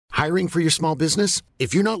Hiring for your small business?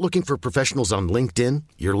 If you're not looking for professionals on LinkedIn,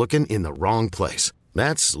 you're looking in the wrong place.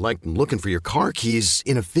 That's like looking for your car keys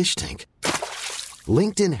in a fish tank.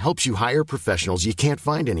 LinkedIn helps you hire professionals you can't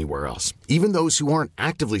find anywhere else, even those who aren't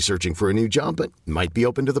actively searching for a new job but might be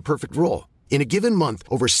open to the perfect role. In a given month,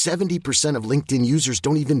 over 70% of LinkedIn users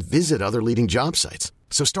don't even visit other leading job sites.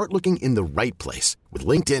 So start looking in the right place. With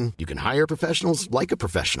LinkedIn, you can hire professionals like a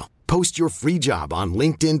professional. Post your free job on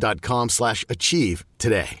linkedin.com/achieve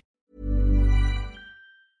today.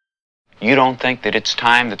 You don't think that it's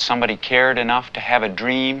time that somebody cared enough to have a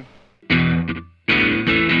dream?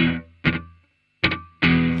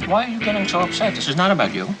 Why are you getting so upset? This is not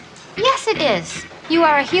about you. Yes, it is. You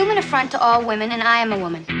are a human affront to all women, and I am a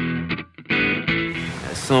woman.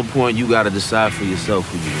 At some point, you gotta decide for yourself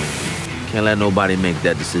who you are. Can't let nobody make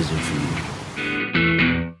that decision for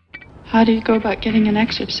you. How do you go about getting an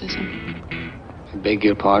exorcism? I beg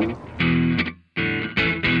your pardon?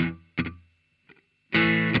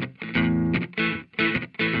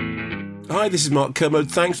 Hi, this is Mark Kermode.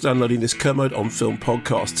 Thanks for downloading this Kermode on Film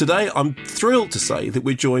podcast. Today, I'm thrilled to say that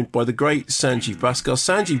we're joined by the great Sanjeev Bhaskar.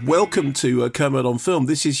 Sanjeev, welcome to Kermode on Film.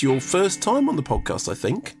 This is your first time on the podcast, I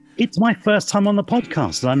think. It's my first time on the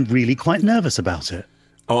podcast, and I'm really quite nervous about it.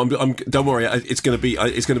 Oh, don't worry. It's going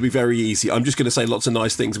to be very easy. I'm just going to say lots of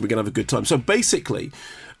nice things, and we're going to have a good time. So basically,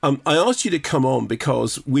 I asked you to come on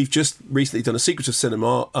because we've just recently done a Secret of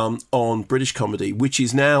Cinema on British comedy, which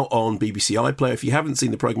is now on BBC iPlayer. If you haven't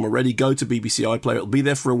seen the programme already, go to BBC iPlayer. It'll be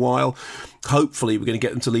there for a while. Hopefully, we're going to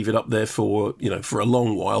get them to leave it up there for a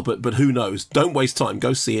long while. But who knows? Don't waste time.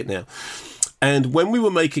 Go see it now. And when we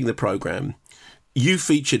were making the programme, you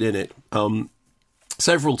featured in it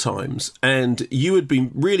several times, and you had been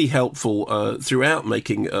really helpful throughout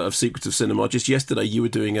making of Secrets of Cinema. Just yesterday, you were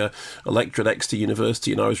doing a lecture at Exeter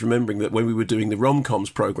University, and I was remembering that when we were doing the rom-coms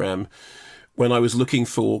programme, when I was looking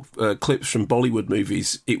for clips from Bollywood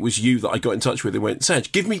movies, it was you that I got in touch with and went,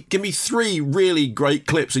 Sanj, give me 3 really great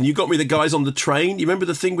clips, and you got me the guys on the train. You remember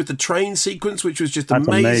the thing with the train sequence, which was just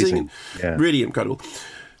amazing. Yeah. Really incredible.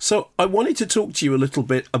 So I wanted to talk to you a little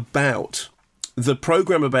bit about the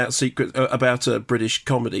programme about British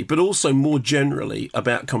comedy, but also more generally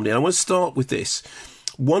about comedy. And I want to start with this.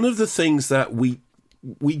 One of the things that we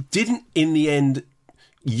didn't in the end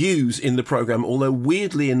use in the programme, although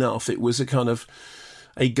weirdly enough it was a kind of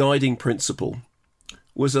a guiding principle,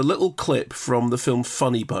 was a little clip from the film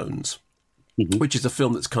Funny Bones, which is a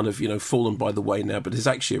film that's kind of fallen by the way now, but is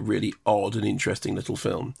actually a really odd and interesting little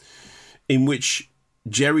film in which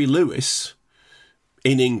Jerry Lewis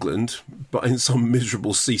in England, but in some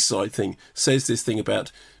miserable seaside thing, says this thing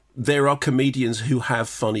about there are comedians who have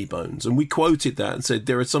funny bones. And we quoted that and said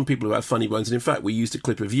there are some people who have funny bones. And in fact, we used a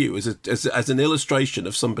clip of you as an illustration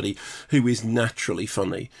of somebody who is naturally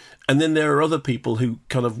funny. And then there are other people who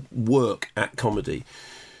kind of work at comedy.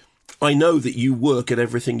 I know that you work at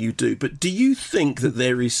everything you do, but do you think that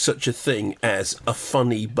there is such a thing as a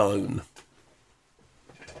funny bone?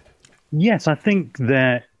 Yes, I think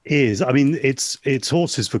there is. I mean, it's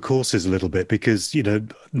horses for courses a little bit, because there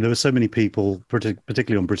were so many people,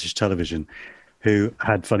 particularly on British television, who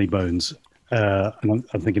had funny bones. And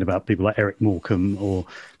I'm thinking about people like Eric Morecambe or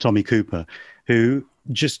Tommy Cooper, who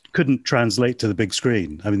just couldn't translate to the big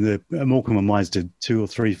screen. I mean, Morecambe and Wise did 2 or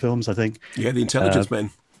 3 films, I think. Yeah, The Intelligence Men.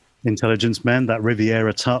 Intelligence Men. That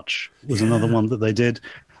Riviera Touch was another one that they did.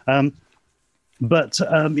 But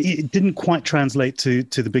it didn't quite translate to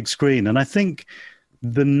the big screen. And I think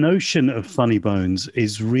the notion of funny bones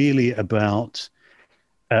is really about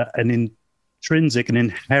an intrinsic and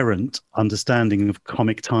inherent understanding of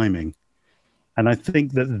comic timing. And I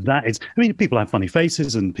think that is, I mean, people have funny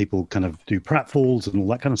faces and people kind of do pratfalls and all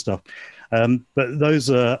that kind of stuff. But those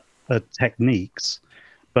are techniques.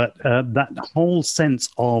 But that whole sense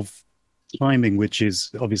of timing, which is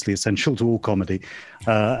obviously essential to all comedy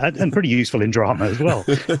and pretty useful in drama as well.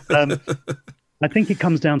 I think it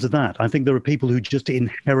comes down to that. I think there are people who just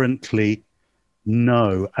inherently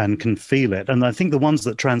know and can feel it. And I think the ones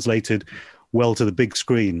that translated well to the big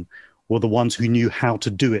screen were the ones who knew how to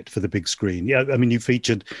do it for the big screen. Yeah, I mean, you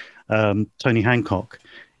featured Tony Hancock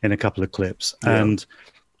in a couple of clips. Yeah. And,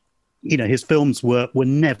 his films were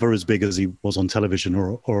never as big as he was on television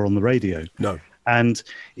or on the radio. No. And,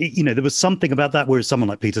 there was something about that, whereas someone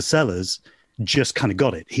like Peter Sellers just kind of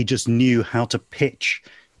got it. He just knew how to pitch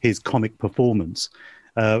his comic performance,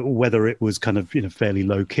 whether it was kind of fairly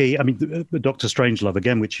low key. I mean, Dr. Strangelove,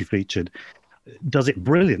 again, which you featured, does it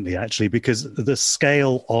brilliantly, actually, because the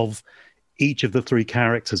scale of each of the 3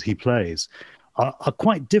 characters he plays are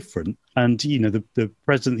quite different. And the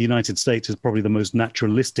President of the United States is probably the most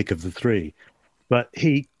naturalistic of the 3, but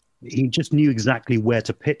he he just knew exactly where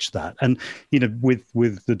to pitch that. And, you know,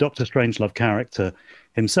 with the Dr. Strangelove character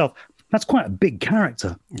himself, that's quite a big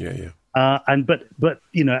character. Yeah. But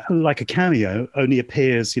you know, like a cameo, only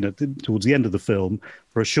appears, you know, towards the end of the film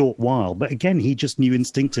for a short while. But again, he just knew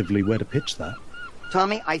instinctively where to pitch that.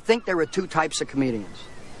 Tommy, I think there are two types of comedians.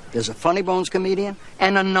 There's a funny bones comedian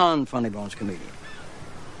and a non-funny bones comedian.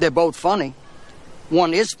 They're both funny.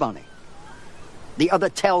 One is funny. The other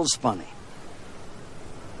tells funny.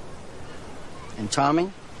 And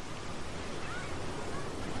Tommy,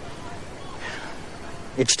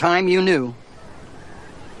 it's time you knew.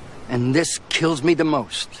 And this kills me the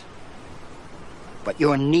most. But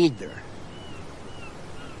you're neither.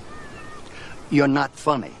 You're not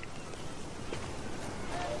funny.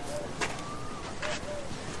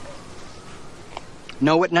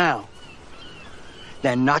 Know it now.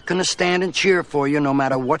 They're not going to stand and cheer for you no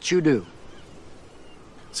matter what you do.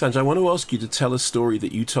 Sanjay, I want to ask you to tell a story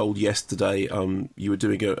that you told yesterday. You were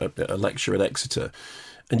doing a lecture at Exeter,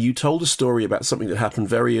 and you told a story about something that happened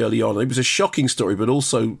very early on. It was a shocking story, but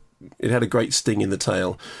also it had a great sting in the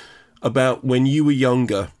tail, about when you were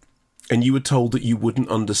younger and you were told that you wouldn't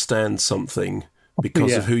understand something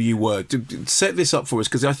because of who you were. Set this up for us,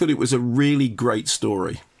 because I thought it was a really great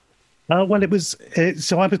story. Well, it was.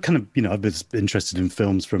 So I was kind of, you know, I was interested in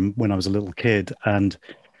films from when I was a little kid, and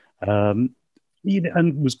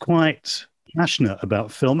was quite passionate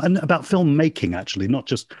about film and about filmmaking, actually, not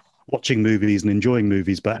just watching movies and enjoying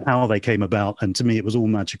movies, but how they came about. And to me, it was all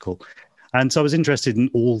magical. And so I was interested in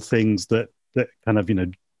all things that kind of, you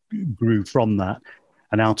know, grew from that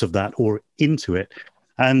and out of that or into it.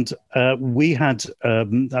 And we had,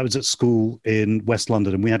 I was at school in West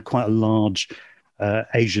London, and we had quite a large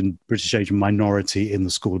British Asian minority in the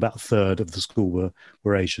school. About a third of the school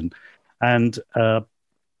were Asian. And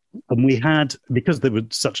we had, because there were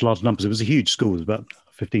such large numbers, it was a huge school, it was about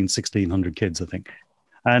 1,600 kids, I think.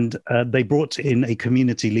 And they brought in a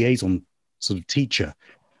community liaison sort of teacher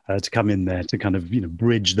to come in there to kind of, you know,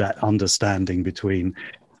 bridge that understanding between,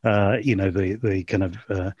 you know, the kind of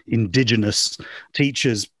indigenous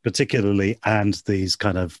teachers particularly, and these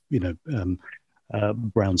kind of, you know,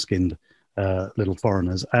 brown-skinned little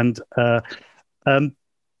foreigners. And I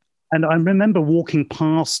remember walking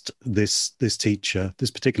past this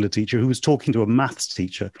particular teacher who was talking to a maths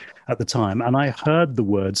teacher at the time, and I heard the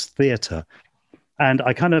words theatre, and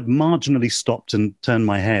I kind of marginally stopped and turned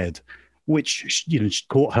my head, which, you know,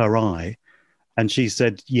 caught her eye, and she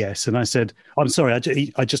said yes, and I said, "I'm sorry,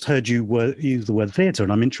 I just heard you use the word theatre,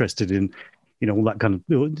 and I'm interested in, you know, all that kind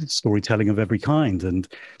of storytelling of every kind." And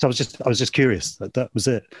so I was just curious. That was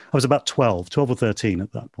it. I was about 12 or 13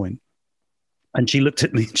 at that point. And she looked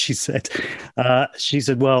at me and she said,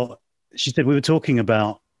 we were talking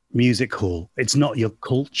about music hall. It's not your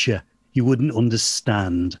culture. You wouldn't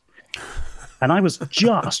understand. And I was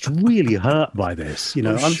just really hurt by this, you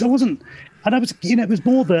know. I wasn't, and I was, you know, it was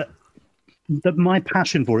more that my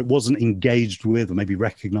passion for it wasn't engaged with or maybe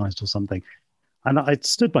recognized or something. And I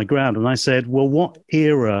stood my ground and I said, well, what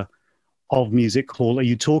era of music hall are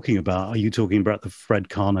you talking about? Are you talking about the Fred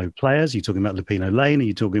Karno players? Are you talking about Lupino Lane? Are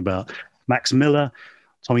you talking about Max Miller,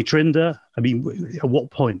 Tommy Trinder? I mean, at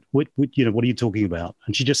what point? What are you talking about?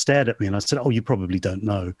 And she just stared at me, and I said, "Oh, you probably don't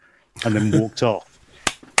know," and then walked off.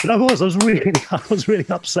 But I was really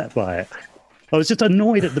upset by it. I was just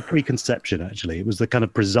annoyed at the preconception. Actually, it was the kind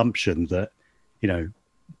of presumption that, you know,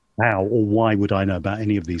 how or why would I know about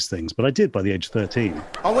any of these things? But I did by the age of 13.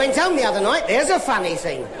 I went home the other night. There's a funny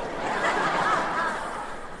thing.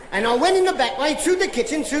 And I went in the back way, through the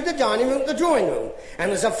kitchen, through the dining room, the drawing room.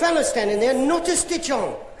 And there's a fella standing there, not a stitch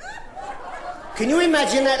on. Can you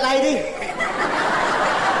imagine that, lady?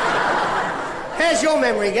 How's your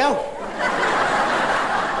memory, girl?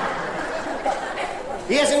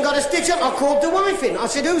 He hasn't got a stitch on. I called the wife in. I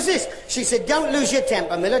said, who's this? She said, don't lose your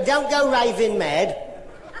temper, Miller. Don't go raving mad.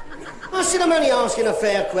 I said, I'm only asking a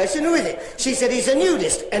fair question. Who is it? She said, he's a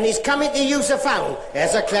nudist, and he's coming to use a phone.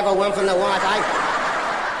 There's a clever one from the white eye.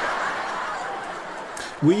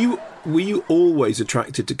 Were you always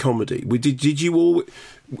attracted to comedy? Did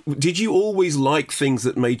you always like things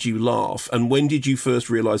that made you laugh? And when did you first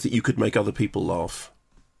realise that you could make other people laugh?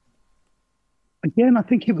 Again, I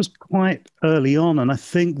think it was quite early on, and I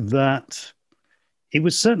think that it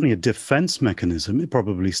was certainly a defence mechanism. It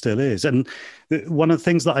probably still is. And one of the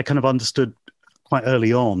things that I kind of understood quite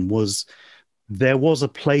early on was there was a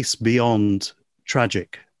place beyond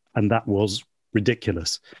tragic, and that was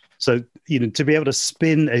ridiculous. So, you know, to be able to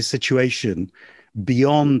spin a situation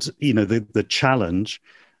beyond, you know, the challenge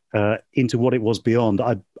into what it was beyond,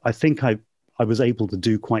 I think I I was able to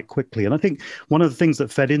do quite quickly. And I think one of the things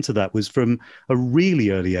that fed into that was from a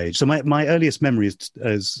really early age. So my earliest memory is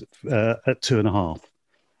at 2.5,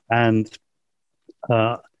 and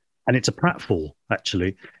it's a pratfall,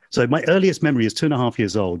 actually. So my earliest memory is 2.5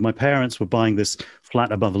 years old. My parents were buying this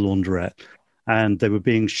flat above a laundrette, and they were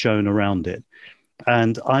being shown around it.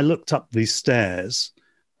 And I looked up these stairs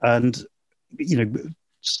and,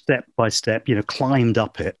 step by step, climbed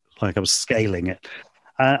up it like I was scaling it.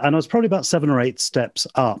 And I was probably about 7 or 8 steps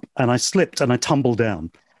up, and I slipped and I tumbled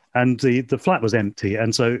down. And the flat was empty,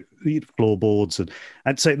 and so floorboards,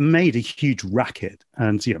 and so it made a huge racket.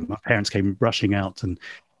 And my parents came rushing out, and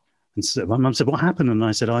so my mum said, "What happened?" And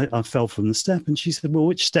I said, I fell from the step." And she said, "Well,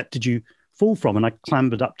 which step did you fall from?" And I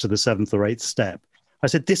clambered up to the 7th or 8th step. I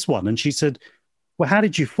said, "This one." And she said, "Well, how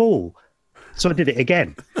did you fall?" So I did it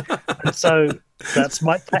again. And so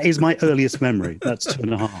that is my earliest memory. That's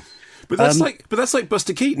 2.5. But that's like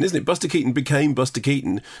Buster Keaton, isn't it? Buster Keaton became Buster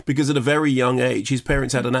Keaton because at a very young age, his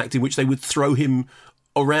parents had an act in which they would throw him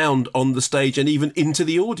around on the stage and even into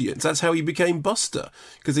the audience. That's how he became Buster,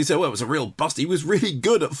 because they said, well, it was a real Buster. He was really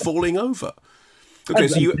good at falling over. Okay,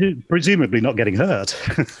 so presumably not getting hurt.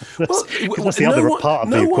 that's the other part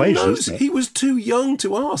of the equation. Isn't it? He was too young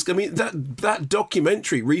to ask. I mean, that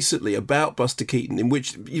documentary recently about Buster Keaton, in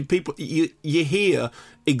which you hear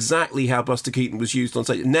exactly how Buster Keaton was used on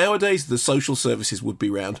stage. Nowadays, the social services would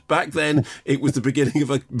be round. Back then, it was the beginning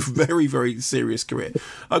of a very, very serious career.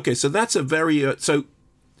 Okay, so that's a very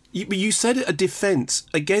you said a defence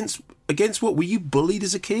against what? Were you bullied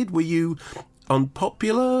as a kid? Were you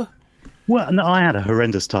unpopular? Well, no, I had a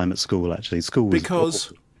horrendous time at school, actually. School was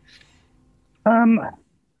because I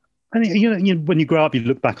think, when you grow up, you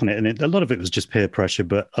look back on it, and a lot of it was just peer pressure,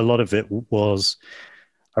 but a lot of it was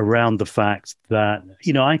around the fact that,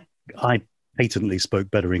 I patently spoke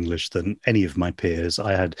better English than any of my peers.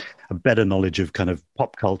 I had a better knowledge of kind of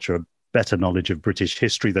pop culture, a better knowledge of British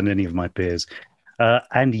history than any of my peers.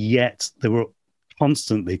 And yet there were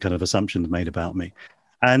constantly kind of assumptions made about me.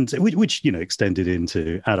 And which extended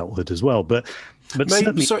into adulthood as well, but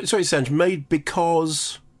sorry, Sanj, made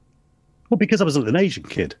because I was an Asian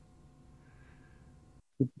kid.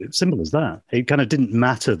 It's simple as that. It kind of didn't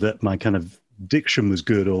matter that my kind of diction was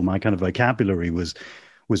good or my kind of vocabulary was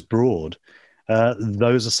broad.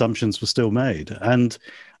 Those assumptions were still made, and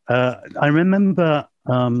I remember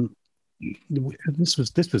this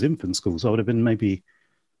was infant school, so I would have been maybe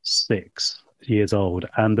 6 years old,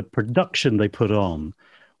 and the production they put on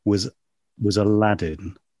was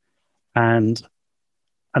Aladdin, and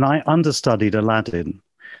I understudied Aladdin,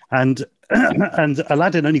 and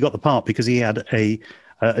Aladdin only got the part because he had a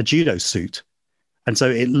judo suit, and so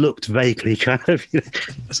it looked vaguely kind of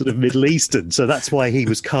sort of Middle Eastern, so that's why he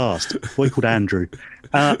was cast. A boy called Andrew,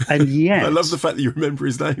 and yet I love the fact that you remember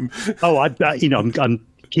his name. Oh, I'm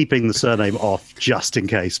keeping the surname off just in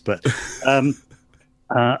case, but.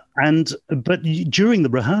 But during the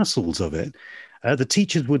rehearsals of it, the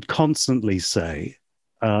teachers would constantly say,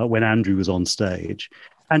 when Andrew was on stage,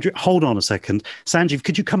 "Andrew, hold on a second. Sanjeev,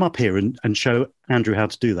 could you come up here and show Andrew how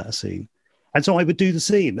to do that scene?" And so I would do the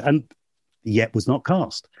scene, and yet was not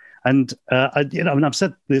cast. And I've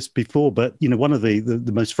said this before, but one of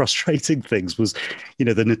the most frustrating things was,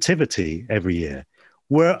 the nativity every year,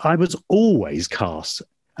 where I was always cast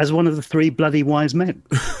as one of the 3 bloody wise men.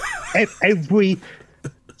 Every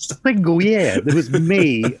single year there was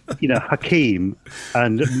me, Hakim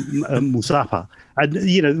and Mustafa, and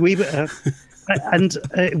we were and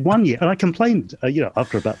 1 year, and I complained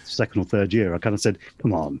after about the 2nd or 3rd year, I kind of said,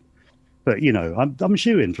 come on, but I'm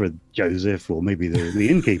shooing for Joseph or maybe the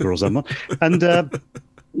innkeeper or someone, and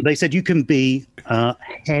they said you can be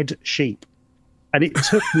head sheep, and it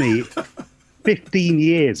took me 15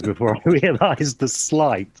 years before I realized the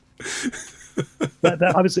slight.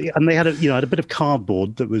 And they had a bit of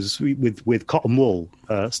cardboard that was with cotton wool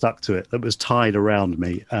stuck to it that was tied around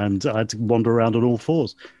me, and I had to wander around on all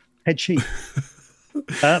fours, head sheep.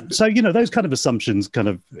 So those kind of assumptions,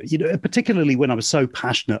 particularly when I was so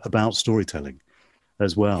passionate about storytelling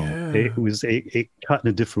as well. Yeah. It cut in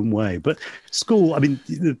a different way. But school, I mean,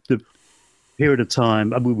 the period of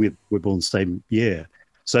time, I mean, we were born the same year,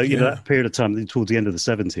 so that period of time towards the end of the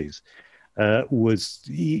 70s. Was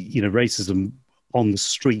racism on the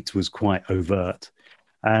street was quite overt,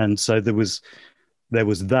 and so there was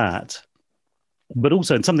that, but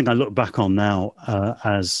also, and something I look back on now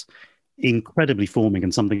as incredibly forming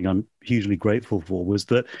and something I'm hugely grateful for, was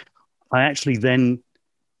that I actually then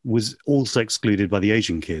was also excluded by the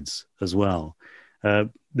Asian kids as well. There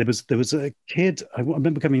was a kid, I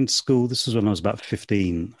remember coming to school, this was when I was about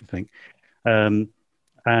 15, I think,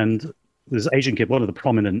 and this Asian kid, one of the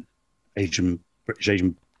prominent British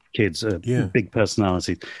Asian kids, Yeah. big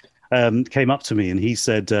personalities, came up to me and he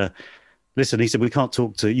said, "Listen," he said, you can't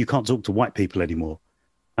talk to white people anymore."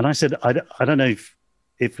 And I said, I don't know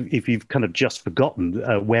if you've kind of just forgotten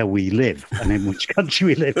where we live and in which country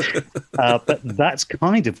we live, but that's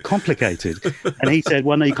kind of complicated. And he said,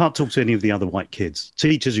 "Well, no, you can't talk to any of the other white kids.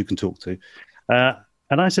 Teachers you can talk to."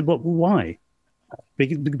 And I said, "Well, why?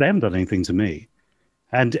 Because they haven't done anything to me."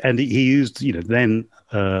 And he used, then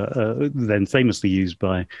famously used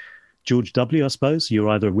by George W., I suppose, "You're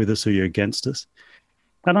either with us or you're against us."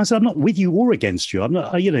 And I said, "I'm not with you or against you. I'm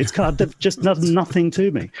not, it's kind of just nothing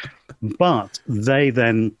to me." But they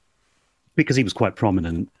then, because he was quite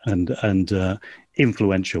prominent and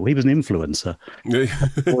influential, he was an influencer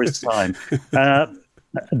for his time.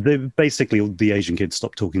 Basically, the Asian kids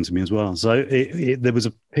stopped talking to me as well. So there was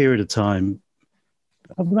a period of time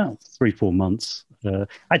of about 3-4 months,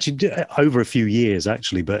 actually over a few years,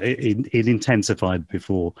 actually, but it intensified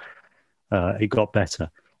before it got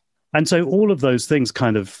better. And so all of those things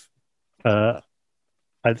kind of,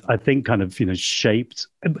 I think, kind of, shaped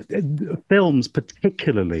films,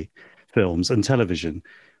 particularly films and television,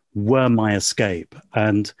 were my escape.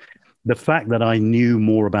 And the fact that I knew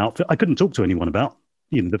more about, I couldn't talk to anyone about,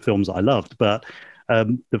 the films I loved, but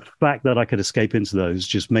the fact that I could escape into those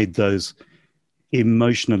just made those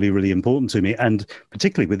emotionally really important to me. And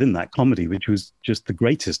particularly within that, comedy, which was just the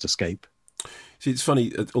greatest escape. See, it's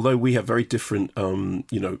funny. Although we have very different,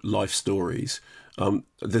 life stories.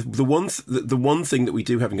 The one thing that we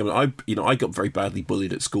do have in common, I got very badly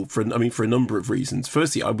bullied at school for a number of reasons.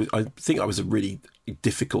 Firstly, I think I was a really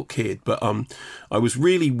difficult kid, but I was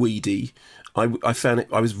really weedy. I found it.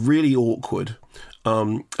 I was really awkward.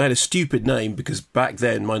 I had a stupid name because back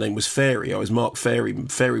then my name was Fairy. I was Mark Fairy.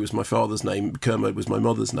 Fairy was my father's name. Kermode was my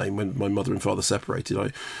mother's name. When my mother and father separated,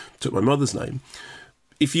 I took my mother's name.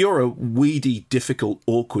 If you're a weedy, difficult,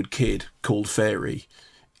 awkward kid called Fairy,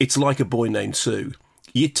 it's like a boy named Sue.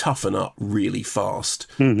 You toughen up really fast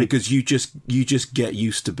because you just get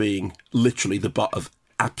used to being literally the butt of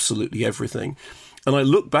absolutely everything. And I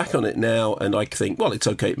look back on it now and I think, well, it's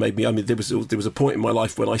okay. It made me, there was a point in my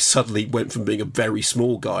life when I suddenly went from being a very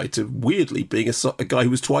small guy to weirdly being a guy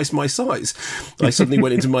who was twice my size. I suddenly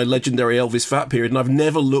went into my legendary Elvis fat period and I've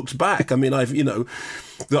never looked back. I mean, I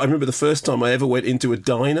remember the first time I ever went into a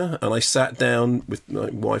diner and I sat down with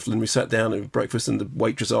my wife, Lynn. We sat down at breakfast and the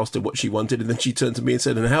waitress asked her what she wanted. And then she turned to me and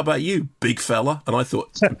said, "And how about you, big fella?" And I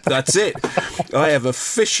thought, that's it. I have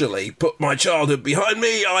officially put my childhood behind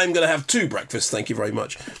me. I'm going to have 2 breakfasts. Thank you very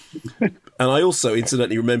much. And I also,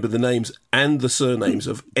 incidentally, remember the names and the surnames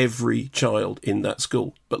of every child in that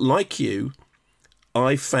school. But like you,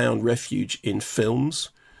 I found refuge in films.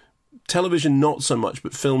 Television, not so much,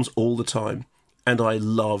 but films all the time. And I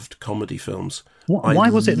loved comedy films. Why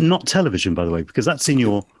was it not television, by the way? Because that's in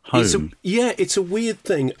your home. It's a weird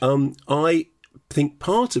thing. I think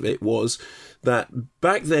part of it was that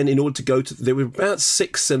back then, in order to go to, there were about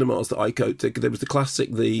 6 cinemas that I go to. There was the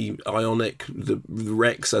Classic, the Ionic, the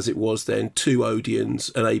Rex, as it was then, 2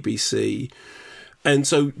 Odeons, an ABC. And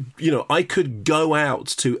so, I could go out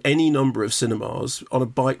to any number of cinemas on a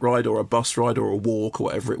bike ride or a bus ride or a walk or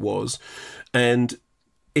whatever it was. And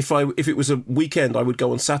if it was a weekend, I would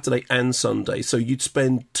go on Saturday and Sunday. So you'd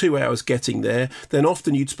spend 2 hours getting there. Then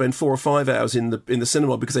often you'd spend 4 or 5 hours in the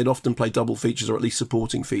cinema because they'd often play double features or at least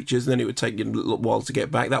supporting features. And then it would take you a little while to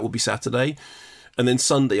get back. That would be Saturday. And then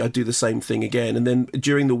Sunday, I'd do the same thing again. And then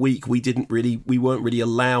during the week, we weren't really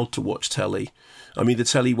allowed to watch telly. I mean, the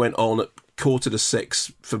telly went on at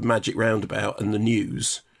 5:45 for Magic Roundabout and the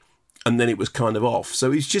news. And then it was kind of off.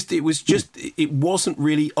 So it wasn't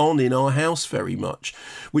really on in our house very much,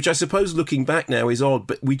 which I suppose looking back now is odd,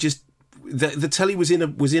 but the telly was in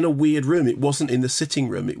a weird room. It wasn't in the sitting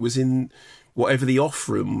room. It was in whatever the off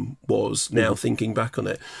room was now, thinking back on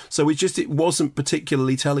it. So it wasn't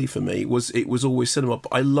particularly telly for me. It was always cinema.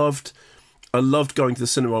 But I loved going to the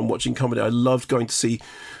cinema and watching comedy. I loved going to see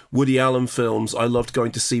Woody Allen films. I loved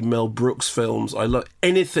going to see Mel Brooks films. I loved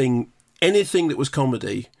anything that was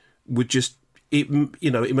comedy. Would just and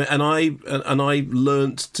I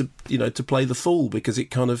learnt to play the fool because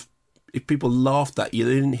it kind of, if people laughed at you,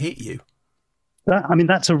 they didn't hit you.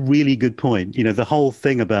 That's a really good point. The whole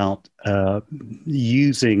thing about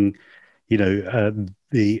using,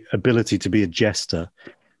 the ability to be a jester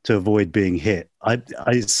to avoid being hit.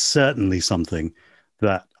 It's certainly something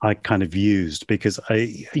that I kind of used because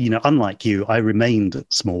unlike you, I remained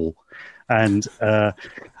small, and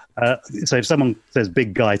so if someone says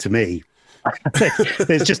 "big guy" to me,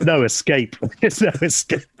 there's just no escape. There's no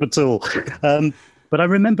escape at all. But I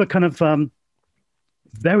remember kind of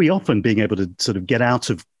very often being able to sort of get out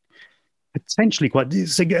of potentially quite.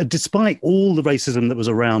 So, despite all the racism that was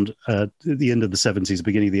around at the end of the 70s,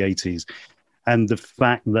 beginning of the 80s, and the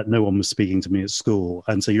fact that no one was speaking to me at school,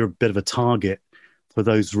 and so you're a bit of a target for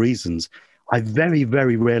those reasons, I very,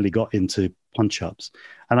 very rarely got into punch-ups.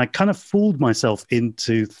 And I kind of fooled myself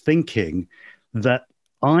into thinking that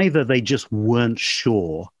either they just weren't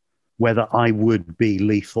sure whether I would be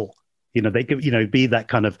lethal. They could, be that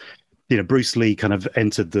kind of, Bruce Lee kind of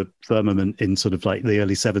entered the firmament in sort of like the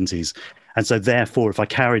early 70s. And so therefore, if I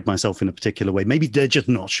carried myself in a particular way, maybe they're just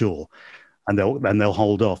not sure and they'll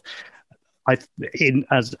hold off. As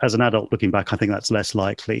an adult looking back, I think that's less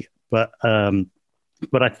likely. But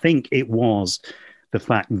I think it was the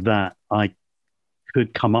fact that I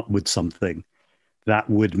could come up with something that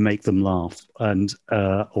would make them laugh and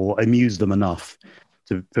or amuse them enough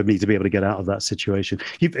for me to be able to get out of that situation.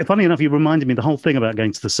 Funny enough, you reminded me the whole thing about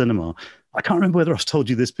going to the cinema. I can't remember whether I've told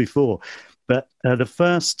you this before, but the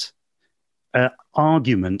first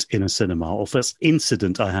argument in a cinema or first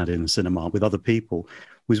incident I had in a cinema with other people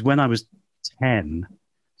was when I was 10.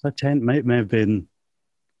 So 10 may have been,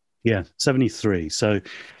 73. So,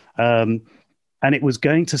 and it was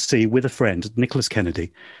going to see with a friend, Nicholas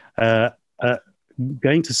Kennedy,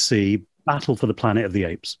 going to see Battle for the Planet of the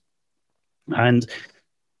Apes. And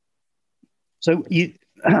so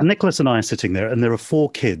Nicholas and I are sitting there, and there are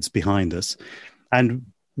 4 kids behind us, and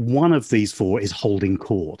one of these 4 is holding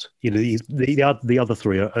court. The other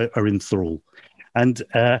 3 are in thrall, and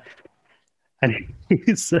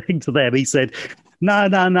he's saying to them, he said,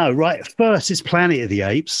 "No, right. First it's Planet of the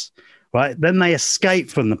Apes, right? Then they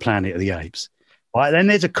escape from the Planet of the Apes, right? Then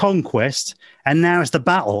there's a conquest, and now it's the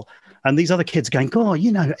battle." And these other kids going, "God,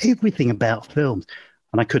 you know everything about films."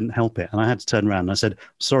 And I couldn't help it. And I had to turn around and I said,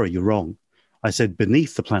 "Sorry, you're wrong." I said,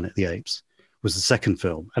 Beneath the Planet of the Apes was the second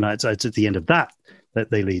film. And it's at the end of that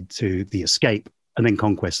they lead to the escape and then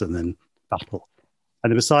conquest and then battle.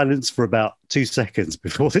 And there was silence for about 2 seconds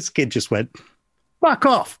before this kid just went, "Fuck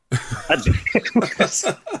off." And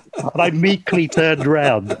I meekly turned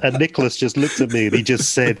around and Nicholas just looked at me and he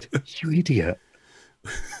just said, "You idiot.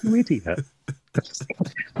 You idiot."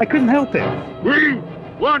 I couldn't help it. We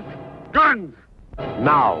want guns!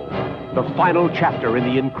 Now, the final chapter in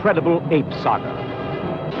the incredible Ape Saga.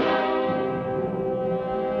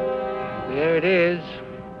 There it is,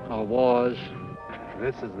 or was.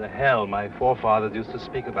 This is the hell my forefathers used to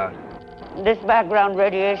speak about. This background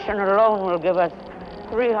radiation alone will give us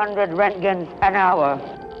 300 Röntgens an hour.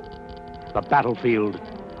 The battlefield,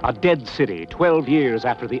 a dead city 12 years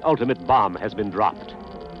after the ultimate bomb has been dropped.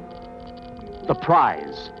 The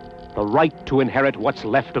prize, the right to inherit what's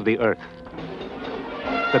left of the Earth.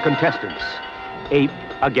 The contestants, ape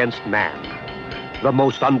against man. The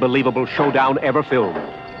most unbelievable showdown ever filmed.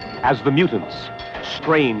 As the mutants,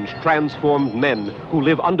 strange, transformed men who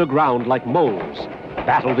live underground like moles,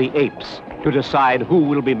 battle the apes to decide who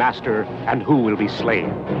will be master and who will be slave.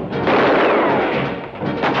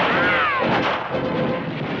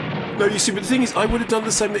 No, you see, but the thing is, I would have done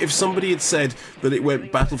the same if somebody had said that it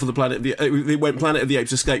went Battle for the Planet of the it went Planet of the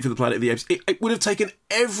Apes, Escape for the Planet of the Apes. It would have taken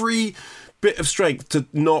every bit of strength to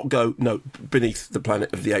not go, no, Beneath the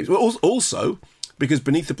Planet of the Apes. Well, also, because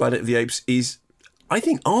Beneath the Planet of the Apes is, I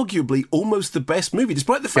think, arguably almost the best movie,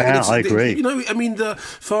 despite the fact that it's, I agree. The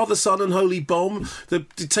Father, Son and Holy Bomb, the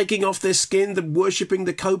taking off their skin, the worshipping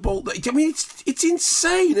the cobalt. I mean, it's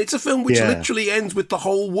insane. It's a film which literally ends with the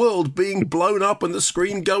whole world being blown up and the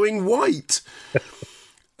screen going white.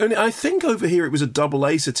 And I think over here it was a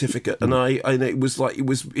AA certificate, and it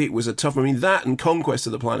was a tough. I mean, that and Conquest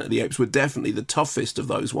of the Planet of the Apes were definitely the toughest of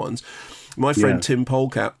those ones. My friend Tim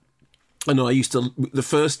Polcat and I used to, the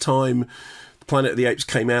first time Planet of the Apes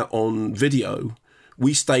came out on video,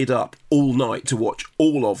 we stayed up all night to watch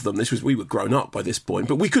all of them. We were grown up by this point,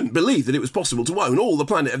 but we couldn't believe that it was possible to own all the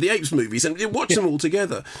Planet of the Apes movies and watch them all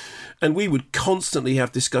together. And we would constantly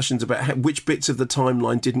have discussions about which bits of the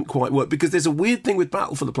timeline didn't quite work, because there's a weird thing with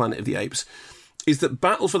Battle for the Planet of the Apes, is that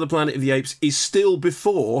Battle for the Planet of the Apes is still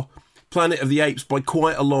before Planet of the Apes by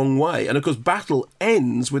quite a long way. And of course, Battle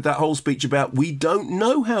ends with that whole speech about, we don't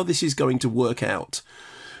know how this is going to work out.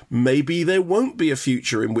 Maybe there won't be a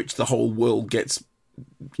future in which the whole world gets,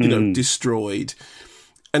 destroyed.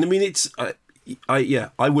 And I mean, it's, I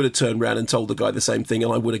would have turned around and told the guy the same thing,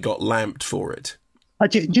 and I would have got lamped for it.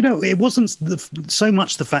 It wasn't so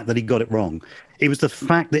much the fact that he got it wrong. It was the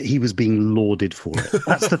fact that he was being lauded for it.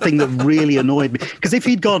 That's the thing that really annoyed me. Because if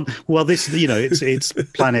he'd gone, well, this, it's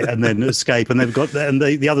Planet and then Escape, and they've got, and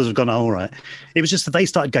the others have gone, oh, all right. It was just that they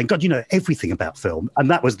started going, God, you know everything about film, and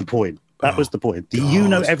that was the point. That was the point. Do you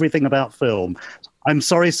know everything about film? I'm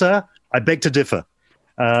sorry, sir. I beg to differ.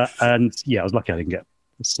 I was lucky I didn't get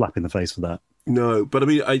a slap in the face for that. No, but I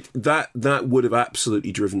mean, that would have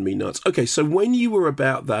absolutely driven me nuts. Okay, so when you were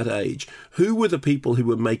about that age, who were the people who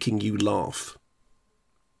were making you laugh?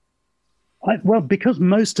 Well, because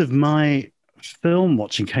most of my film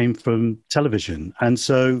watching came from television. And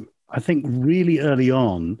so I think really early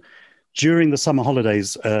on, during the summer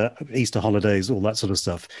holidays, Easter holidays, all that sort of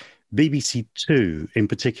stuff, BBC Two in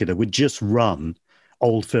particular would just run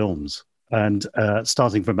old films, and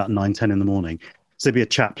starting from about 9, 10 in the morning. So there'd be a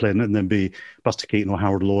Chaplin, and then be Buster Keaton or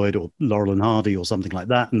Harold Lloyd or Laurel and Hardy or something like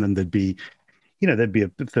that. And then there'd be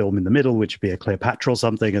a film in the middle, which would be a Cleopatra or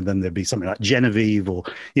something. And then there'd be something like Genevieve or,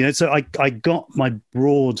 so I got my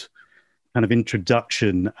broad kind of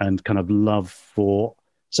introduction and kind of love for,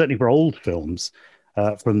 certainly for old films,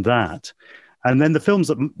 from that. And then the films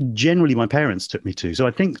that generally my parents took me to. So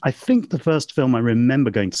I think the first film I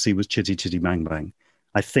remember going to see was Chitty Chitty Bang Bang.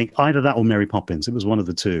 I think either that or Mary Poppins. It was one of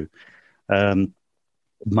the two.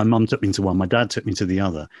 My mum took me to one. My dad took me to the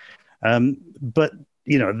other. But,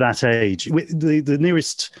 at that age, the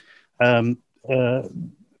nearest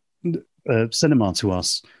cinema to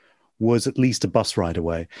us was at least a bus ride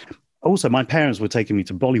away. Also, my parents were taking me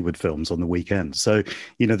to Bollywood films on the weekend. So,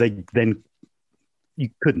 you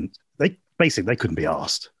couldn't. They couldn't be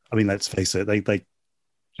asked. I mean, let's face it, they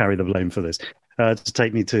carry the blame for this, to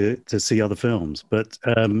take me to see other films. But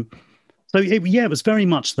it was very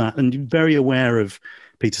much that, and very aware of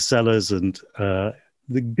Peter Sellers and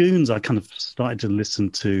the Goons. I kind of started to listen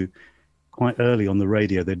to quite early on the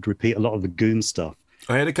radio. They'd repeat a lot of the Goon stuff.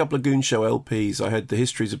 I had a couple of Goon Show LPs. I had the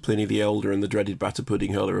Histories of Pliny the Elder and the Dreaded Batter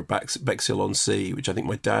Pudding Hurler of Bexhill-on-Sea, which I think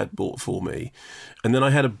my dad bought for me. And then I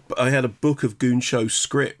had a book of Goon Show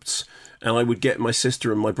scripts, and I would get my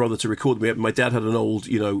sister and my brother to record me. My dad had an old,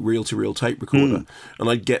 reel-to-reel tape recorder, and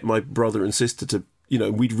I'd get my brother and sister to,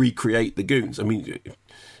 we'd recreate the Goons. I mean,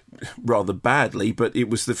 rather badly, but it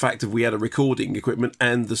was the fact of we had a recording equipment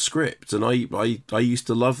and the script, and I used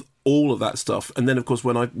to love all of that stuff. And then, of course,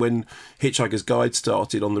 when Hitchhiker's Guide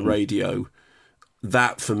started on the radio,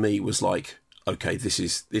 that for me was like, okay, this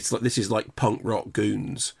is like punk rock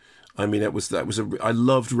Goons. I mean, I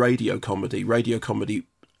loved radio comedy. Radio comedy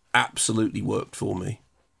absolutely worked for me.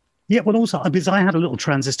 Yeah, well, also because I had a little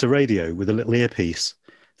transistor radio with a little earpiece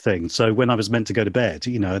thing. So when I was meant to go to bed,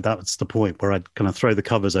 that's the point where I'd kind of throw the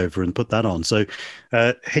covers over and put that on. So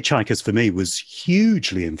Hitchhikers for me was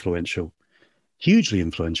hugely influential.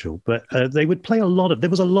 But they would play there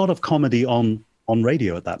was a lot of comedy on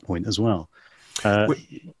radio at that point as well.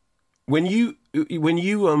 When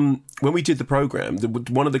we did the program,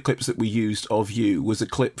 one of the clips that we used of you was a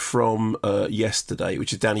clip from Yesterday,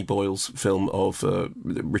 which is Danny Boyle's film of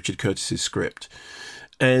Richard Curtis's script.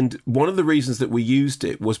 And one of the reasons that we used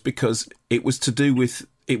it was because it was to do with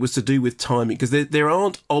timing, because there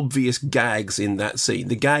aren't obvious gags in that scene.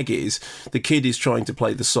 The gag is the kid is trying to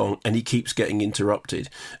play the song and he keeps getting interrupted.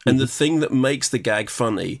 And the thing that makes the gag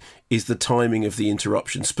funny is the timing of the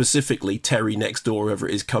interruption. Specifically, Terry next door, whoever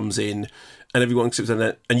it is, comes in and everyone sits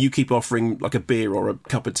down and you keep offering like a beer or a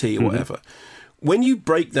cup of tea or whatever. When you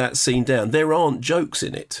break that scene down, there aren't jokes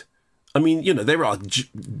in it. I mean, there are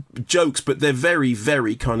jokes, but they're very,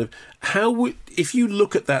 very kind of if you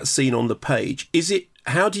look at that scene on the page,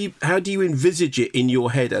 how do you envisage it in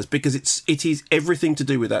your head because it is everything to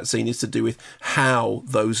do with that scene is to do with how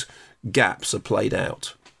those gaps are played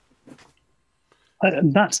out.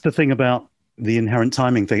 That's the thing about the inherent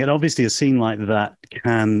timing thing. And obviously a scene like that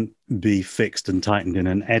can be fixed and tightened in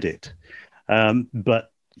an edit.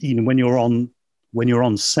 But when you're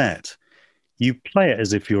on set, you play it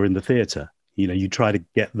as if you're in the theatre. You try to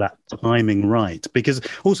get that timing right, because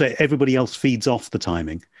also everybody else feeds off the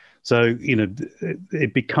timing. So,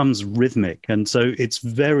 it becomes rhythmic. And so it's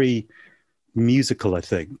very musical, I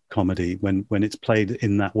think, comedy when it's played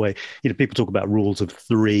in that way. People talk about rules of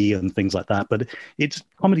three and things like that, but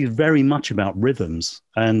comedy is very much about rhythms.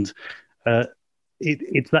 And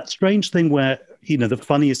it's that strange thing where, the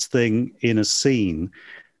funniest thing in a scene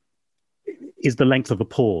is the length of a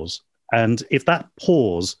pause. And if that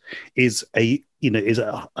pause is a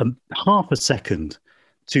half a second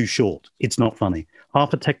too short, it's not funny.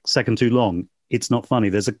 Half a second too long, it's not funny.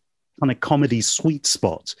 There's a kind of comedy sweet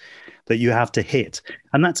spot that you have to hit.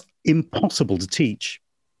 And that's impossible to teach.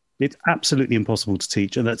 It's absolutely impossible to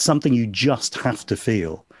teach. And that's something you just have to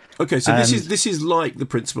feel. Okay, so this is like the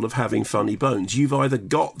principle of having funny bones. You've either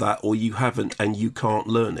got that or you haven't, and you can't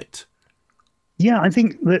learn it. Yeah, I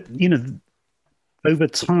think that, over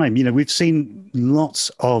time, we've seen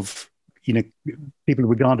lots of, people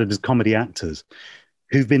regarded as comedy actors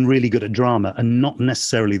who've been really good at drama and not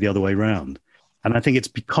necessarily the other way around. And I think it's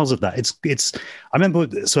because of that. It's. I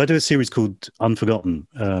remember. So I do a series called Unforgotten,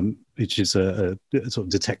 which is a sort of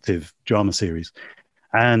detective drama series,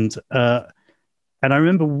 and I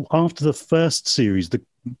remember after the first series, the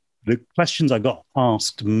questions I got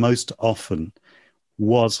asked most often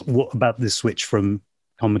was, "What about this switch from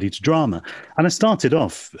comedy to drama?" And I started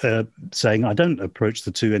off saying I don't approach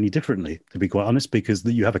the two any differently, to be quite honest, because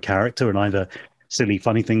you have a character, and either silly,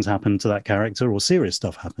 funny things happen to that character or serious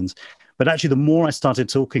stuff happens. But actually, the more I started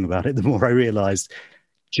talking about it, the more I realized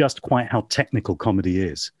just quite how technical comedy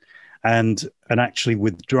is. And actually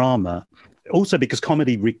with drama, also because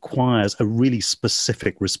comedy requires a really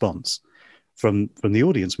specific response from the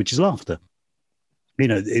audience, which is laughter. You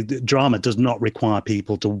know, drama does not require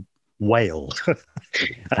people to wail,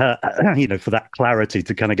 you know, for that clarity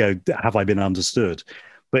to kind of go, have I been understood?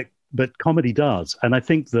 But comedy does. And I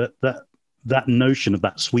think that notion of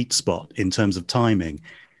that sweet spot in terms of timing,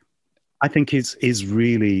 I think is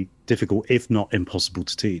really difficult, if not impossible,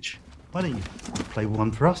 to teach. Why don't you play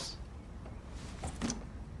one for us?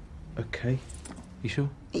 Okay. You sure?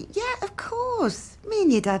 Yeah, of course. Me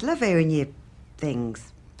and your dad love hearing your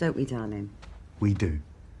things, don't we, darling? We do.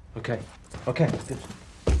 Okay. Okay. Good.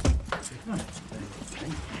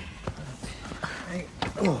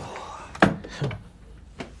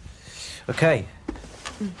 Okay.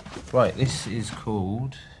 Right, this is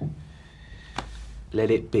called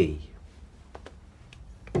Let It Be.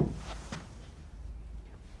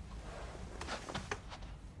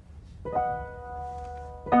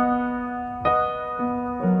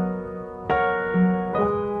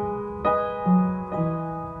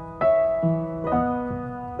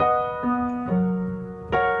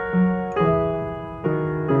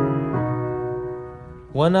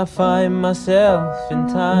 When I find myself in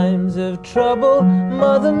times of trouble,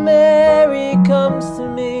 Mother Mary comes to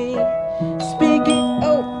me, speaking...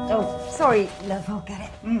 Oh, sorry, love, I'll get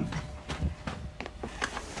it.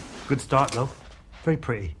 Good start, love. Very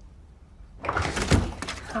pretty.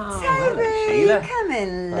 Terry, Sheila. come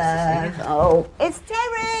in, Nice love. Oh, it's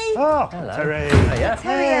Terry. Oh, Hello. Terry. Hiya.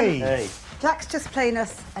 Terry, Hey. Jack's just playing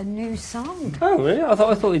us a new song. Oh, really? I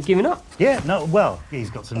thought he'd given up. Yeah, no, well, he's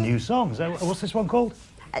got some new songs. What's this one called?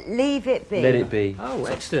 Leave It Be. Let It Be. Oh,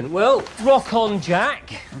 excellent. Well, rock on,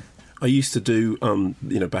 Jack. I used to do,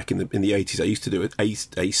 back in the 80s, I used to do a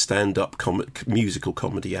stand-up musical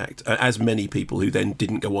comedy act, as many people who then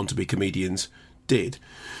didn't go on to be comedians did.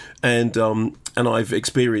 And I've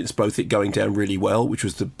experienced both it going down really well, which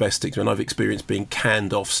was the best experience, and I've experienced being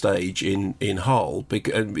canned off stage in Hull,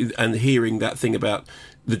 and hearing that thing about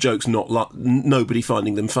the jokes nobody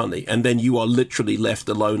finding them funny, and then you are literally left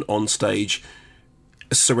alone on stage,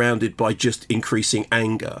 surrounded by just increasing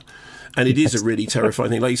anger. And it is a really terrifying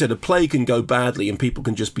thing. Like you said, a play can go badly and people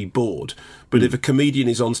can just be bored. But if a comedian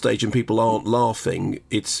is on stage and people aren't laughing,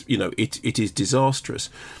 it is disastrous.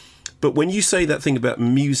 But when you say that thing about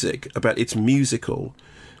music, about it's musical,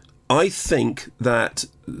 I think that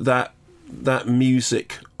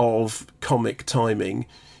music of comic timing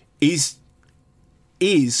is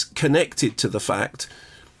connected to the fact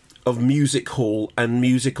of music hall and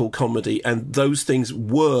musical comedy, and those things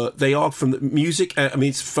they are from the music. I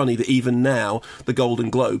mean, it's funny that even now the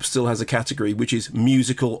Golden Globe still has a category which is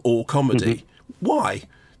musical or comedy. Mm-hmm. Why?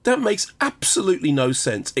 That makes absolutely no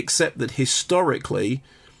sense, except that historically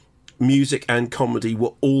music and comedy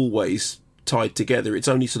were always tied together. It's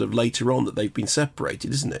only sort of later on that they've been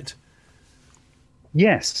separated, isn't it?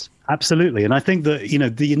 Yes, absolutely. And I think that,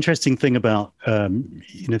 the interesting thing about,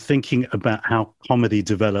 thinking about how comedy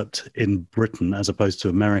developed in Britain as opposed to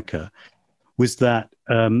America was that,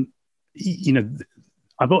 I've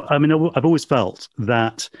always felt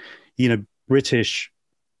that, British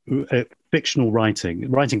fictional writing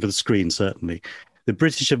for the screen, certainly, the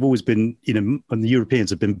British have always been, and the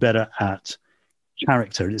Europeans have been better at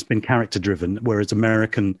character. It's been character driven, whereas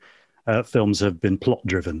American films have been plot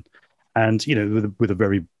driven. And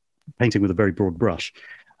painting with a very broad brush,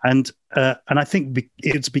 and I think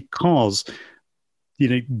it's because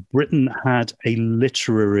Britain had a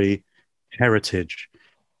literary heritage.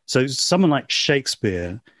 So someone like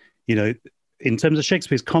Shakespeare, in terms of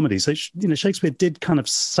Shakespeare's comedy, so Shakespeare did kind of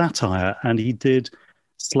satire and he did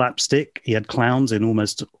slapstick. He had clowns in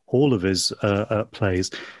almost all of his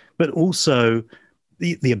plays, but also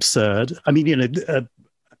the absurd. I mean,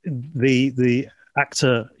 the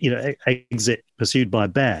actor, exit pursued by a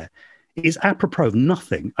bear is apropos of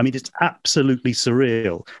nothing. I mean, it's absolutely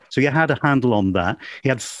surreal. So you had a handle on that. He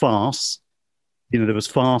had farce. There was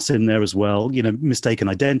farce in there as well. Mistaken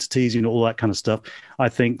identities. All that kind of stuff. I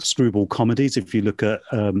think screwball comedies. If you look at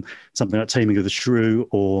something like Taming of the Shrew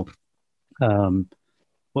or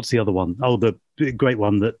what's the other one? Oh, the great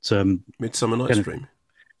one that Midsummer Night's Dream.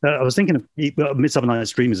 I was thinking of Midsummer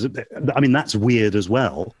Night's Dream. I mean, that's weird as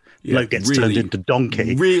well. Yeah, Bloke gets turned into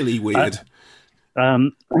donkey. Really weird.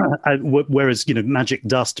 Whereas, magic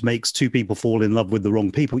dust makes two people fall in love with the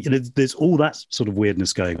wrong people. There's all that sort of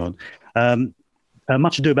weirdness going on.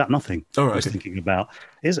 Much Ado About Nothing. All right. I was thinking about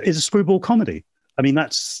is a screwball comedy. I mean,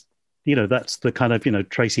 that's the kind of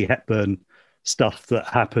Tracy Hepburn stuff that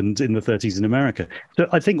happened in the 30s in America. So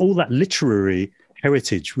I think all that literary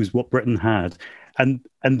heritage was what Britain had. And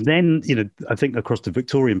then, I think across the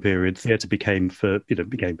Victorian period, theatre became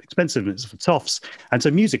expensive, and it's for toffs. And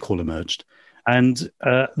so music hall emerged. And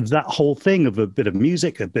that whole thing of a bit of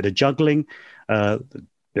music, a bit of juggling, a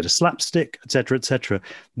bit of slapstick, et cetera,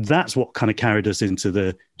 that's what kind of carried us into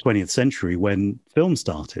the 20th century when film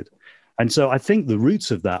started. And so I think the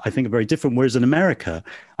roots of that, are very different. Whereas in America,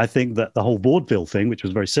 I think that the whole vaudeville thing, which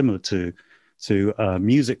was very similar to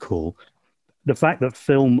music hall, the fact that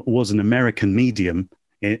film was an American medium,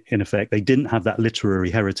 in effect, they didn't have that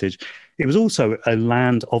literary heritage. It was also a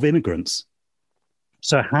land of immigrants.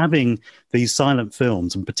 So having these silent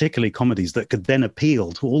films, and particularly comedies, that could then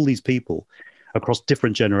appeal to all these people across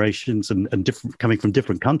different generations and different, coming from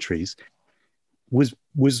different countries, was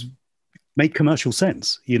made commercial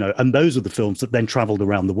sense, and those are the films that then traveled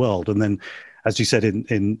around the world. And then, as you said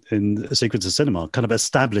in Secrets of Cinema, kind of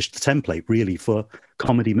established the template really for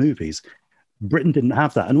comedy movies. Britain didn't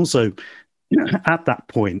have that. And also at that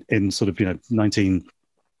point in sort of,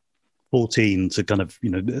 1914 to kind of,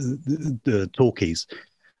 the talkies,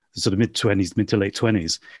 sort of mid to late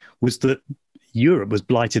 20s, was that Europe was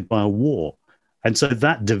blighted by a war. And so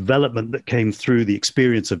that development that came through the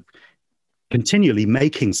experience of continually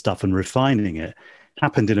making stuff and refining it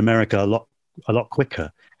happened in America a lot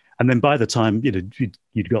quicker. And then by the time,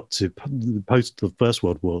 you'd got to post the First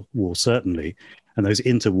World War, certainly, and those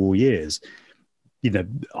interwar years,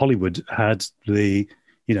 Hollywood had the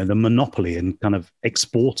monopoly in kind of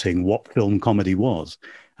exporting what film comedy was.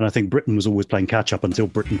 And I think Britain was always playing catch up until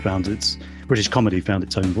British comedy found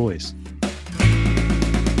its own voice.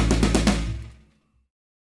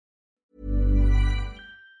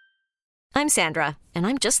 I'm Sandra, and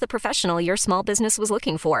I'm just the professional your small business was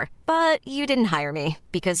looking for. But you didn't hire me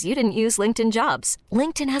because you didn't use LinkedIn Jobs.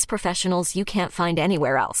 LinkedIn has professionals you can't find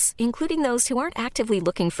anywhere else, including those who aren't actively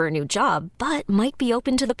looking for a new job, but might be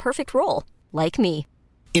open to the perfect role, like me.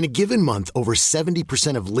 In a given month, over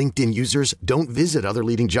 70% of LinkedIn users don't visit other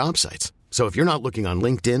leading job sites. So if you're not looking on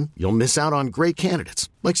LinkedIn, you'll miss out on great candidates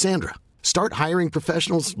like Sandra. Start hiring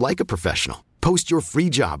professionals like a professional. Post your free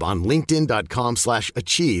job on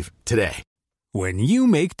linkedin.com/achieve today. When you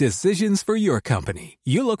make decisions for your company,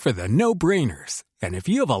 you look for the no-brainers. And if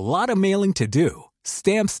you have a lot of mailing to do,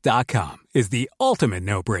 Stamps.com is the ultimate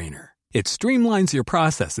no-brainer. It streamlines your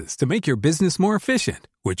processes to make your business more efficient,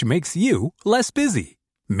 which makes you less busy.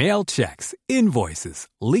 Mail checks, invoices,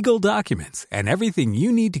 legal documents, and everything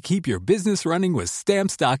you need to keep your business running with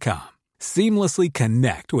Stamps.com. Seamlessly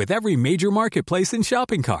connect with every major marketplace and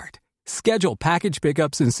shopping cart. Schedule package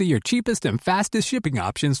pickups and see your cheapest and fastest shipping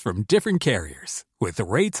options from different carriers. With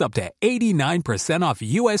rates up to 89% off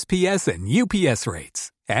USPS and UPS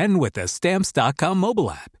rates. And with the Stamps.com mobile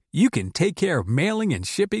app, you can take care of mailing and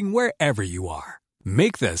shipping wherever you are.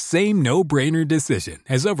 Make the same no-brainer decision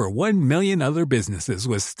as over 1 million other businesses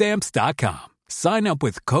with Stamps.com. Sign up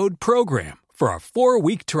with code PROGRAM for a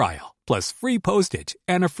 4-week trial, plus free postage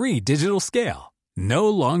and a free digital scale. No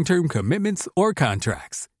long-term commitments or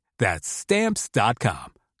contracts. That's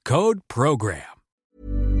Stamps.com. Code PROGRAM.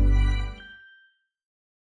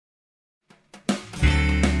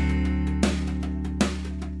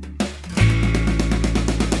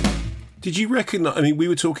 Did you recognize, I mean, we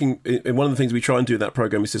were talking, one of the things we try and do in that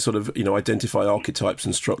program is to sort of, identify archetypes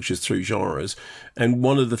and structures through genres. And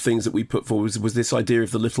one of the things that we put forward was this idea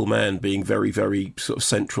of the little man being very, very sort of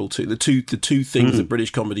central to the two things that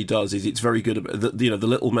British comedy does is it's very good at, the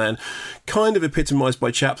little man, kind of epitomised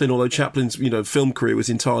by Chaplin, although Chaplin's, film career was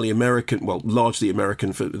entirely American, well, largely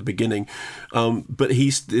American for the beginning. But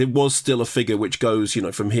it was still a figure which goes,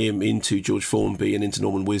 from him into George Formby and into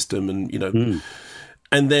Norman Wisdom and,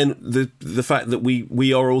 And then the fact that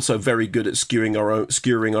we are also very good at skewering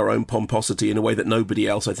our own pomposity in a way that nobody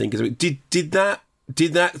else, I think, is. Did that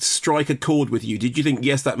strike a chord with you? Did you think,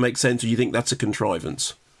 yes, that makes sense, or do you think that's a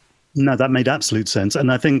contrivance? No, that made absolute sense.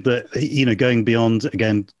 And I think that, going beyond,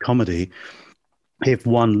 again, comedy, if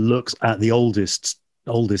one looks at the oldest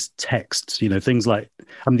texts, things like,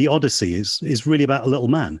 the Odyssey is really about a little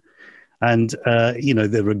man. And,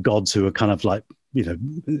 there are gods who are kind of like,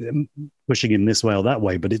 pushing him this way or that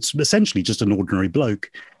way, but it's essentially just an ordinary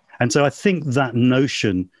bloke. And so I think that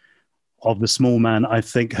notion of the small man, I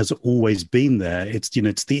think, has always been there. It's, you know,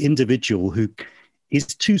 it's the individual who is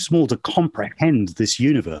too small to comprehend this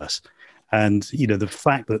universe. And, you know, the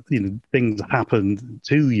fact that, you know, things happen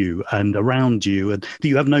to you and around you and that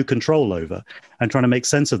you have no control over, and trying to make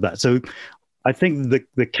sense of that. So I think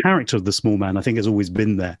the character of the small man, I think, has always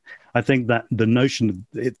been there. I think that the notion of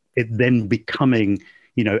it then becoming,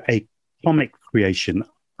 you know, a comic creation,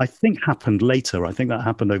 I think happened later. I think that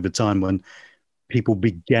happened over time when people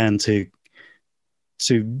began to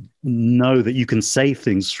know that you can say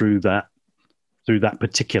things through that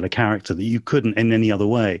particular character that you couldn't in any other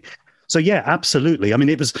way. So yeah, absolutely. I mean,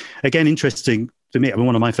 it was, again, interesting to me. I mean,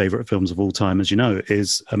 one of my favorite films of all time, as you know,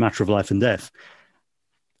 is A Matter of Life and Death.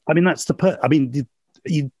 I mean,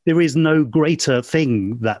 there is no greater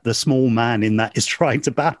thing that the small man in that is trying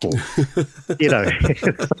to battle. You know,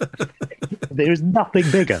 there is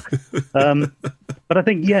nothing bigger. But I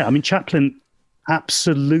think, yeah, I mean, Chaplin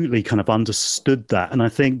absolutely kind of understood that. And I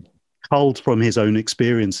think culled from his own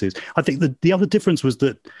experiences. I think the other difference was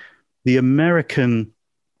that the American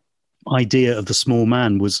idea of the small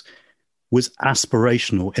man was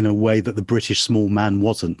aspirational in a way that the British small man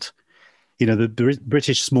wasn't. You know, the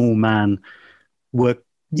British small man were,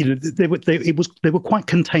 you know, they were quite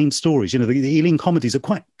contained stories. You know, the Ealing comedies are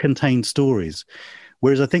quite contained stories,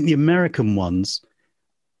 whereas I think the American ones,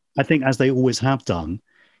 I think, as they always have done,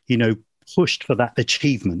 you know, pushed for that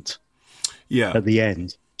achievement. Yeah. At the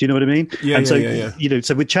end, do you know what I mean? Yeah. And so, you know,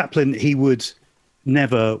 so with Chaplin, he would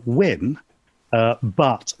never win.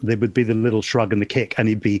 But there would be the little shrug and the kick, and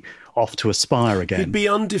he'd be off to aspire again. He'd be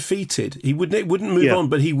undefeated. He wouldn't move on,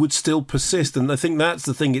 but he would still persist. And I think that's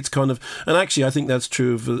the thing. It's kind of, and actually, I think that's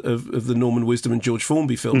true of the Norman Wisdom and George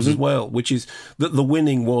Formby films as well, which is that the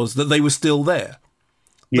winning was that they were still there.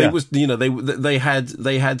 Yeah. They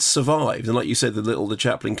had survived, and like you said, the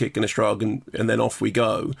Chaplin kick and a shrug, and then off we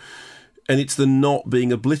go. And it's the not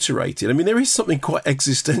being obliterated. I mean, there is something quite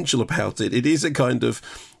existential about it. It is a kind of,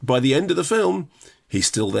 by the end of the film, he's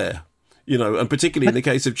still there. You know, and particularly in the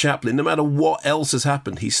case of Chaplin, no matter what else has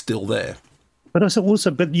happened, he's still there. But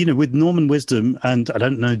also, you know, with Norman Wisdom, and I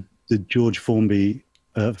don't know the George Formby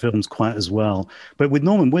films quite as well, but with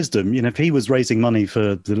Norman Wisdom, you know, if he was raising money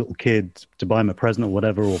for the little kid to buy him a present or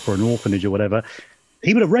whatever, or for an orphanage or whatever,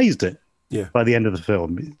 he would have raised it by the end of the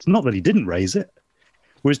film. It's not that he didn't raise it.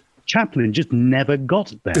 Whereas Chaplin just never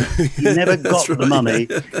got there. He never got the money.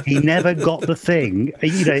 He never got the thing.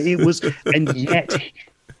 You know, it was, and yet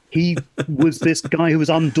he was this guy who was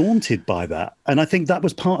undaunted by that. And I think that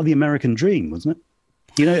was part of the American dream, wasn't it?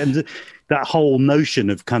 You know, and that whole notion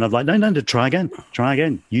of kind of like, no, try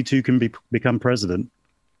again. You too can become president.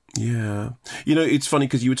 Yeah. You know, it's funny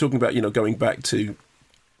because you were talking about, you know, going back to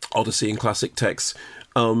Odyssey and classic texts.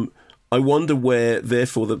 I wonder where,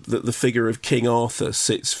 therefore, the figure of King Arthur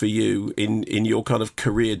sits for you in your kind of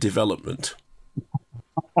career development.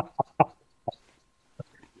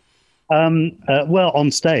 Well,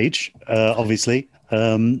 on stage, obviously.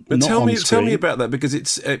 But tell me about that,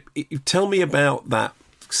 because tell me about that,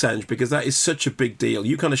 Sanj, because that is such a big deal.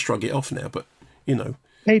 You kind of shrug it off now, but you know,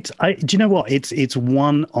 do you know what? It's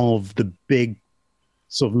one of the big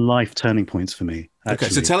sort of life turning points for me. Actually.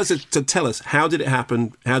 Okay, so tell us, how did it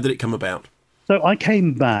happen? How did it come about? So I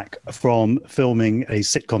came back from filming a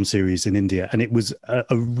sitcom series in India, and it was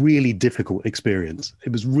a really difficult experience.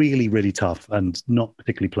 It was really, really tough and not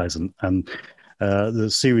particularly pleasant. And the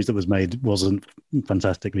series that was made wasn't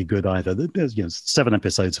fantastically good either. There's 7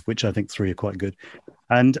 episodes, of which I think 3 are quite good.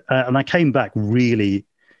 And I came back really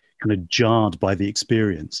kind of jarred by the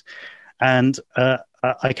experience. And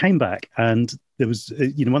I came back, and there was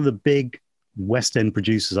one of the big West End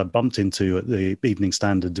producers I bumped into at the Evening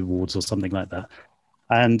Standard Awards or something like that.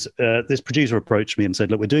 And this producer approached me and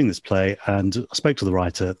said, look, we're doing this play, and I spoke to the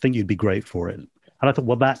writer, think you'd be great for it. And I thought,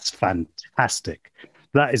 well, that's fantastic.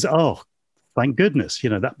 That is, thank goodness,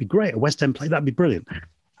 that'd be great. A West End play, that'd be brilliant.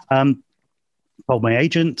 Told my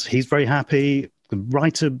agent, he's very happy. The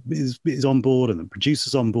writer is on board and the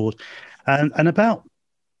producer's on board. And about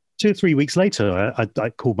 2 or 3 weeks later, I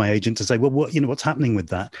called my agent to say, well, what's happening with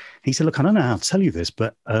that? He said, look, I don't know how to tell you this,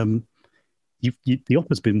 but the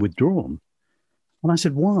offer's been withdrawn. And I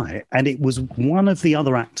said, why? And it was one of the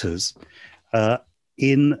other actors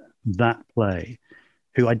in that play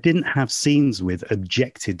who I didn't have scenes with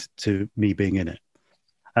objected to me being in it.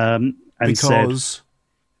 And because?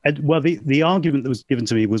 The argument that was given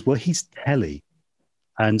to me was, well, he's telly.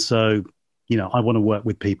 And so, I want to work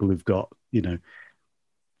with people who've got, it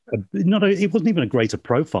wasn't even a greater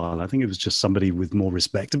profile. I think it was just somebody with more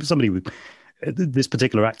respect. It was somebody with, this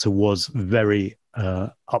particular actor was very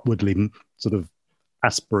upwardly sort of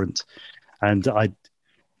aspirant. And a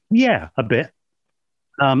bit.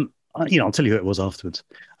 I'll tell you who it was afterwards.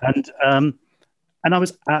 And I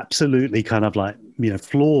was absolutely kind of like,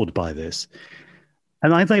 floored by this.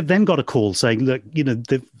 And they've then got a call saying, look,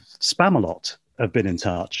 the Spamalot have been in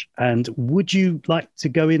touch, and would you like to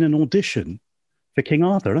go in and audition for King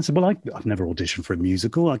Arthur? And I said, well, I've never auditioned for a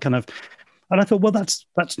musical. And I thought, well, that's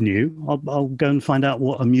new. I'll go and find out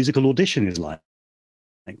what a musical audition is like.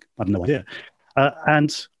 I've no idea.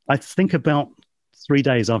 And I think about 3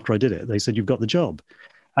 days after I did it, they said, you've got the job.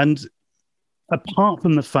 And apart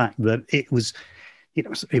from the fact that it was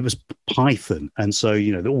Python, and so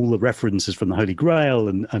all the references from the Holy Grail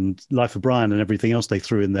and Life of Brian and everything else they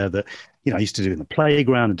threw in there that I used to do in the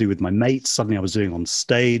playground and do with my mates, suddenly I was doing on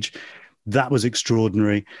stage. That was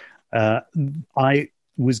extraordinary. I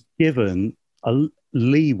was given a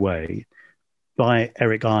leeway by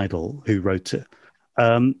Eric Idle, who wrote it,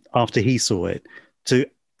 after he saw it, to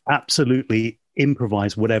absolutely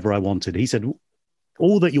improvise whatever I wanted. He said,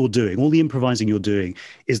 all that you're doing, all the improvising you're doing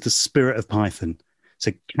is the spirit of Python.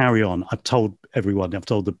 So carry on. I've told everyone, I've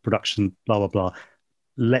told the production, blah, blah, blah.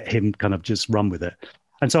 Let him kind of just run with it.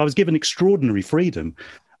 And so I was given extraordinary freedom.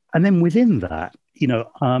 And then within that,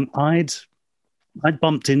 I'd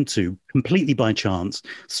bumped into, completely by chance,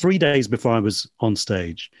 3 days before I was on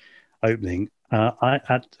stage opening,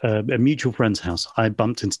 at a mutual friend's house, I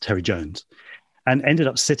bumped into Terry Jones and ended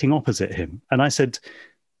up sitting opposite him. And I said,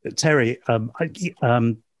 Terry, can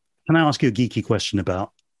I ask you a geeky question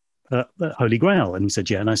about Holy Grail? And he said,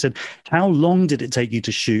 yeah. And I said, how long did it take you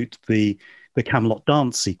to shoot the Camelot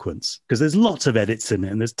dance sequence? Because there's lots of edits in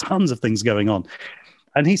it and there's tons of things going on.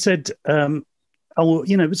 And he said, it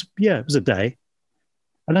was a day.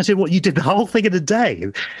 And I said, what, you did the whole thing in a day?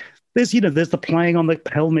 There's the playing on the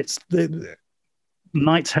helmets, the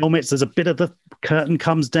knight's helmets. There's a bit of the curtain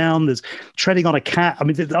comes down. There's treading on a cat.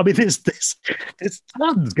 There's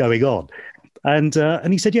tons going on. And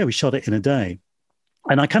he said, yeah, we shot it in a day.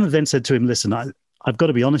 And I kind of then said to him, listen, I've got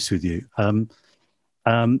to be honest with you. I'm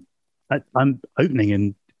opening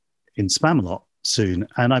in Spamalot soon,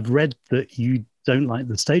 and I've read that you don't like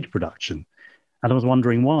the stage production. And I was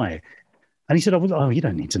wondering why. And he said, oh, you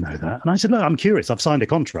don't need to know that. And I said, look, I'm curious. I've signed a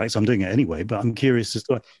contract, so I'm doing it anyway, but I'm curious as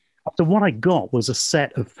to So what I got was a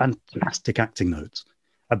set of fantastic acting notes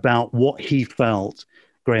about what he felt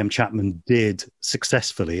Graham Chapman did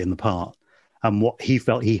successfully in the part and what he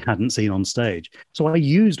felt he hadn't seen on stage. So I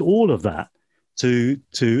used all of that to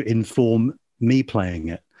inform me playing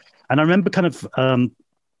it. And I remember kind of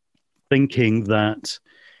thinking that,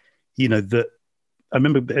 that I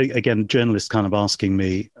remember, again, journalists kind of asking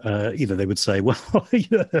me, they would say, well,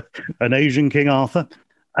 an Asian King Arthur.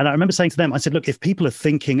 And I remember saying to them, I said, look, if people are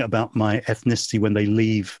thinking about my ethnicity when they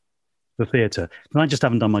leave the theatre, then I just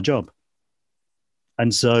haven't done my job.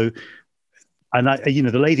 And so,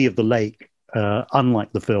 the Lady of the Lake,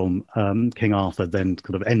 unlike the film, King Arthur then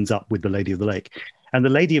kind of ends up with the Lady of the Lake. And the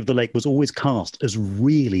Lady of the Lake was always cast as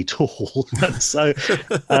really tall. So,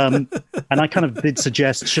 and I kind of did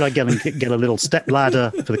suggest, should I get a little step ladder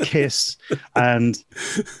for the kiss? And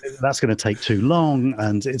that's going to take too long.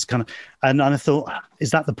 And it's kind of, and I thought,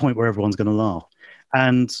 is that the point where everyone's going to laugh?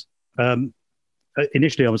 And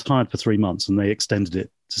initially I was hired for 3 months and they extended it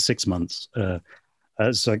to 6 months.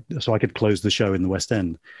 So I could close the show in the West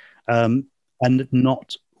End. And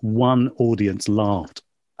not one audience laughed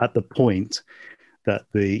at the point that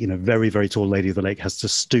the very, very tall Lady of the Lake has to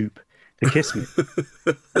stoop to kiss me.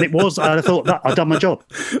 And it was, I thought, that I've done my job.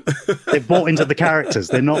 They've bought into the characters.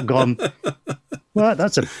 They're not gone, well,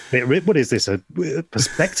 that's a bit, what is this, a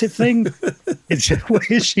perspective thing? Is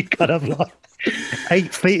she kind of like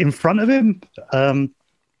 8 feet in front of him?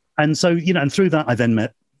 And so, and through that, I then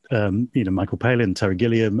met, Michael Palin, Terry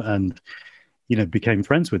Gilliam, and, became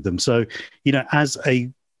friends with them. So, as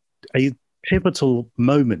a pivotal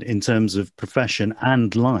moment in terms of profession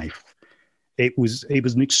and life, it was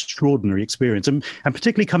an extraordinary experience, and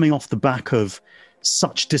particularly coming off the back of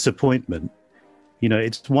such disappointment.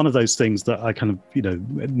 It's one of those things that I kind of,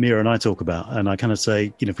 Mira and I talk about, and I kind of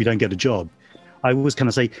say, if we don't get a job, I always kind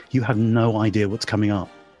of say, you have no idea what's coming up.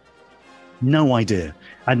 No idea.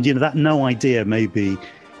 And, that no idea may be,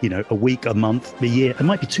 a week, a month, a year, it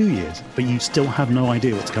might be 2 years, but you still have no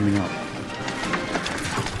idea what's coming up.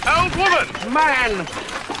 Old woman!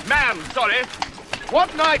 Man, sorry.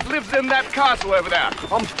 What knight lives in that castle over there?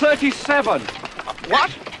 I'm 37.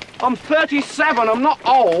 What? I'm 37. I'm not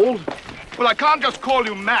old. Well, I can't just call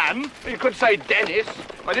you man. You could say Dennis.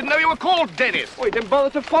 I didn't know you were called Dennis. Well, you didn't bother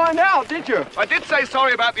to find out, did you? I did say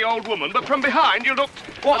sorry about the old woman, but from behind you looked...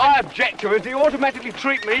 What I object to is you automatically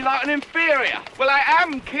treat me like an inferior. Well, I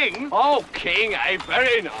am king. Oh, king, eh?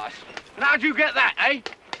 Very nice. And how'd you get that, eh?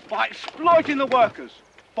 By exploiting the workers.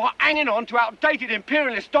 By hanging on to outdated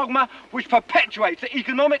imperialist dogma which perpetuates the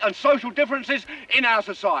economic and social differences in our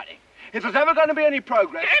society. If there's ever going to be any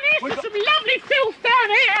progress... Dennis, there's some lovely filth down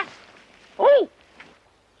here. Oh,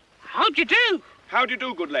 how'd you do? How do you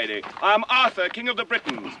do, good lady? I am Arthur, King of the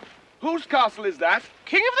Britons. Whose castle is that?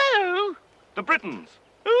 King of the who? The Britons.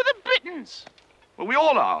 Who are the Britons? Well, we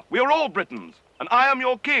all are. We are all Britons. And I am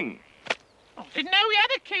your king. Oh, didn't know we had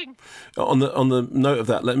a king. On the note of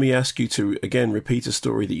that, let me ask you to, again, repeat a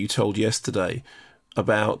story that you told yesterday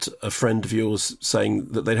about a friend of yours saying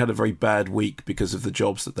that they'd had a very bad week because of the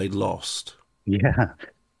jobs that they'd lost.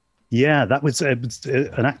 Yeah, that was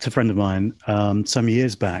an actor friend of mine some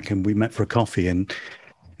years back, and we met for a coffee, and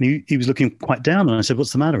he was looking quite down, and I said,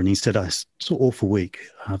 "What's the matter?" And he said, "It's an awful week.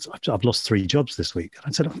 I've lost 3 jobs this week." And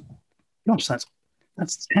I said, "Oh, gosh,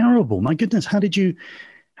 that's terrible. My goodness, how did you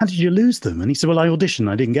lose them?" And he said, "Well, I auditioned,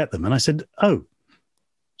 I didn't get them." And I said, "Oh,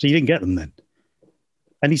 so you didn't get them then?"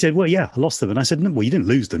 And he said, "Well, yeah, I lost them." And I said, "No, well, you didn't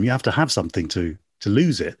lose them. You have to have something to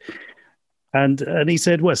lose it." And he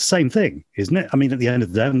said, "Well, it's the same thing, isn't it? I mean, at the end of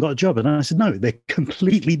the day, I haven't got a job." And I said, "No, they're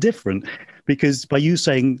completely different, because by you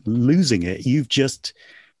saying losing it, you've just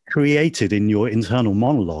created in your internal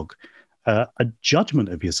monologue a judgment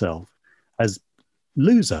of yourself as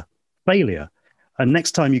loser, failure. And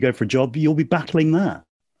next time you go for a job, you'll be battling that.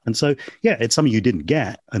 And so, yeah, it's something you didn't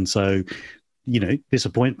get. And so,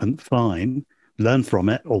 disappointment, fine, learn from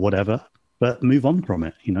it or whatever, but move on from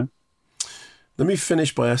it, Let me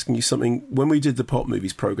finish by asking you something. When we did the Pop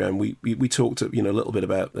Movies program, we talked a little bit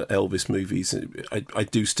about Elvis movies. I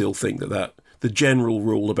do still think that the general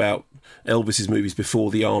rule about Elvis's movies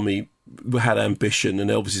before the army had ambition and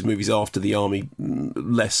Elvis's movies after the army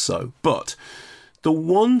less so. But the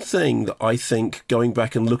one thing that I think, going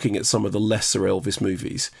back and looking at some of the lesser Elvis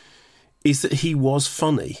movies, is that he was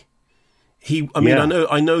funny.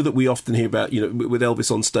 I know that we often hear about, with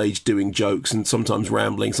Elvis on stage doing jokes and sometimes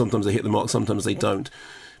rambling, sometimes they hit the mark, sometimes they don't.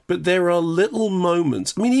 But there are little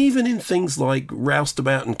moments, even in things like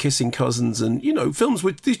Roustabout and Kissing Cousins and, films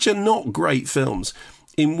which are not great films,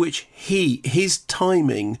 in which his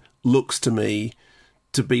timing looks to me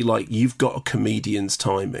to be like, you've got a comedian's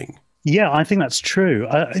timing. Yeah, I think that's true.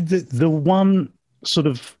 The one sort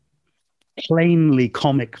of plainly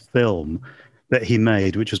comic film that he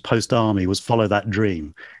made, which was post-army, was Follow That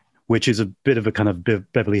Dream, which is a bit of a kind of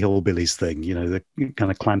Beverly Hillbillies thing, the kind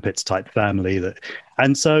of Clampetts type family.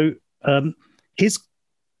 And so his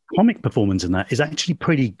comic performance in that is actually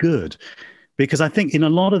pretty good, because I think in a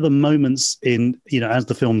lot of the moments as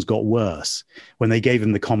the films got worse, when they gave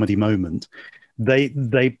him the comedy moment,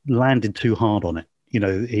 they landed too hard on it.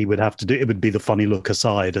 He would have to do, it would be the funny look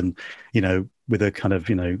aside and, with a kind of,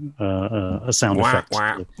 a sound effect.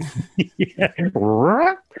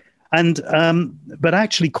 Yeah. And, but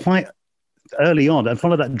actually quite early on, and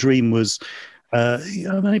Follow That Dream was,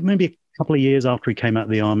 maybe a couple of years after he came out of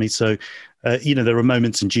the army. So, there were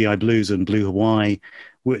moments in GI Blues and Blue Hawaii,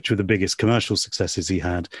 which were the biggest commercial successes he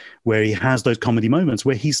had, where he has those comedy moments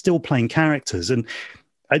where he's still playing characters. And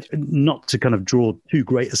not to kind of draw too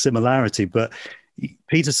great a similarity, but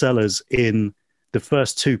Peter Sellers in the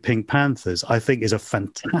first 2 Pink Panthers, I think, is a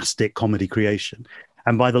fantastic comedy creation.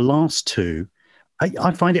 And by the last 2,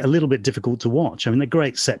 I find it a little bit difficult to watch. They're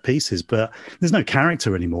great set pieces, but there's no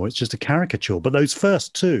character anymore. It's just a caricature. But those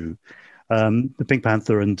first 2, the Pink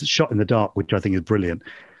Panther and Shot in the Dark, which I think is brilliant,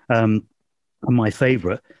 are my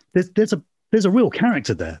favourite. There's a real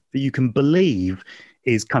character there that you can believe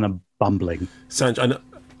is kind of bumbling. Sanj,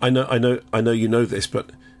 I know you know this,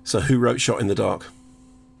 but so who wrote Shot in the Dark?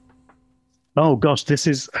 Oh gosh,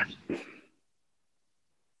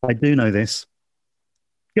 I do know this.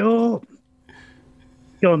 Go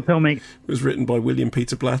on, tell me. It was written by William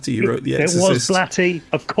Peter Blatty, who wrote The Exorcist. It was Blatty,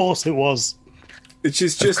 of course it was. It's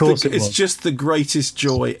just the greatest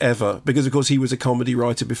joy ever, because of course he was a comedy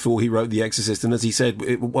writer before he wrote The Exorcist, and as he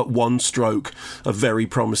said, one stroke, a very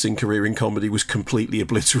promising career in comedy was completely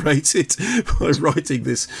obliterated by writing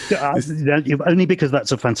this. Only because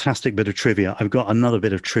that's a fantastic bit of trivia. I've got another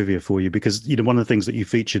bit of trivia for you, because one of the things that you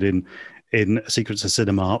featured in Secrets of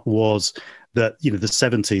Cinema was that the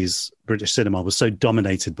 70s British cinema was so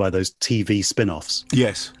dominated by those TV spin-offs.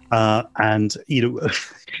 Yes. And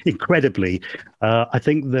incredibly, I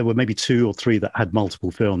think there were maybe 2 or 3 that had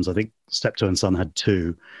multiple films. I think Steptoe and Son had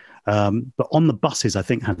 2, but On the Buses I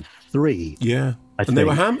think had 3. Yeah.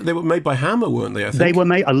 And they were made by Hammer, weren't they? I think they were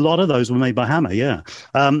made. A lot of those were made by Hammer, yeah.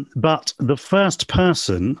 But the first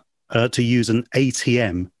person to use an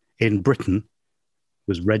ATM in Britain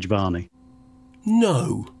was Reg Varney.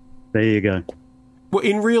 No. There you go. Well,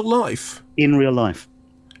 in real life? In real life.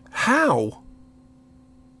 How?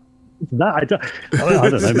 That I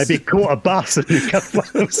don't know. Maybe he caught a bus and he got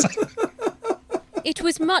close. It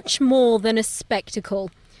was much more than a spectacle.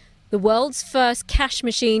 The world's first cash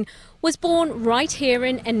machine was born right here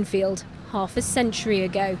in Enfield, half a century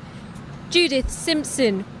ago. Judith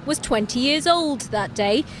Simpson was 20 years old that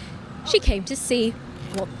day. She came to see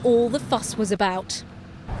what all the fuss was about.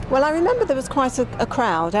 Well, I remember there was quite a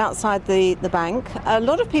crowd outside the bank. A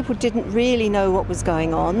lot of people didn't really know what was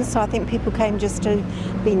going on, so I think people came just to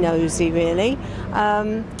be nosy, really.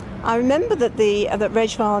 I remember that Reg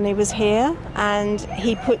Varney was here, and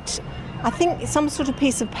he put, I think, some sort of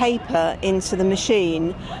piece of paper into the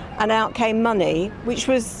machine, and out came money, which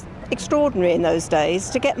was extraordinary in those days.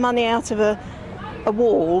 To get money out of a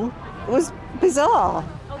wall was bizarre.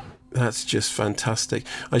 That's just fantastic.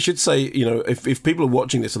 I should say, if people are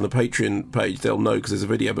watching this on the Patreon page, they'll know because there's a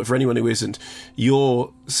video. But for anyone who isn't,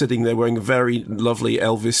 you're sitting there wearing a very lovely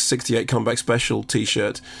Elvis 68 Comeback Special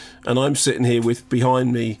T-shirt. And I'm sitting here with,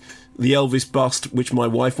 behind me, the Elvis bust, which my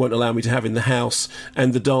wife won't allow me to have in the house,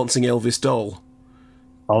 and the dancing Elvis doll.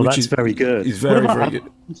 Oh, that's very good. It's very, very good.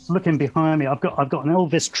 Just looking behind me, I've got an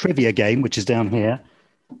Elvis trivia game, which is down here.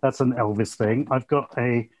 That's an Elvis thing. I've got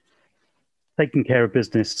a Taking Care of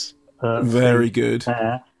Business very good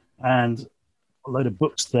there, and a load of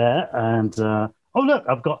books there, and oh look,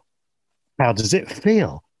 I've got How Does It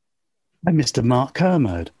Feel by Mr. Mark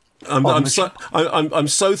Kermode. I'm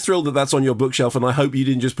so thrilled that that's on your bookshelf, and I hope you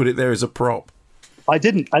didn't just put it there as a prop. I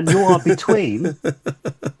didn't, and you are between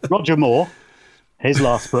Roger Moore, his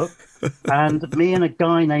last book, and Me and a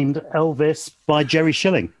Guy Named Elvis by Jerry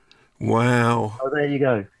Schilling. Wow. Oh, there you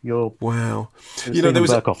go. Wow.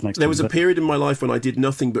 There was a period in my life when I did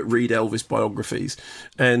nothing but read Elvis biographies,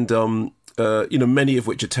 and many of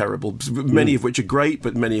which are terrible, many of which are great,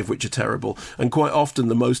 but many of which are terrible. And quite often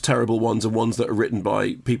the most terrible ones are ones that are written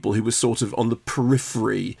by people who were sort of on the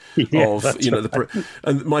periphery of,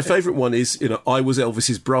 and my favourite one is, I was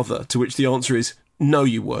Elvis's brother, to which the answer is, no,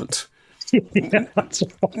 you weren't. Yeah, that's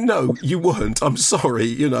right. No, you weren't. I'm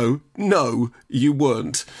sorry, no, you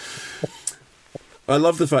weren't. I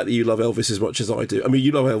love the fact that you love Elvis as much as I do. I mean,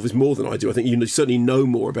 you love Elvis more than I do. I think you certainly know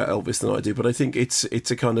more about Elvis than I do, but I think it's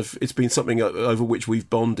been something over which we've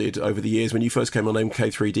bonded over the years. When you first came on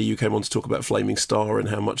MK3D, you came on to talk about Flaming Star and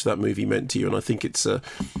how much that movie meant to you, and I think it's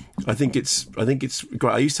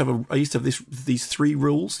great. I used to have these 3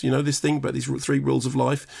 rules, this thing about these 3 rules of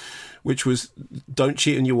life, which was don't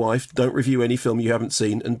cheat on your wife, don't review any film you haven't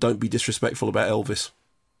seen, and don't be disrespectful about Elvis.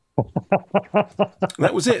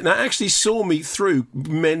 That was it. And that actually saw me through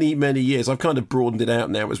many, many years. I've kind of broadened it out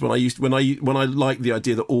now. It was when I liked the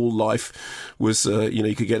idea that all life was,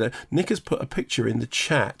 you could get Nick has put a picture in the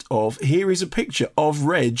chat here is a picture of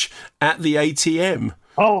Reg at the ATM.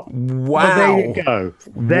 Oh, wow. Well, there you go.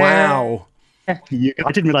 Wow. I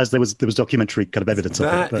didn't realise there was documentary kind of evidence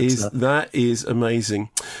of it. That is amazing.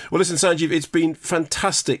 Well, listen, Sanjeev, it's been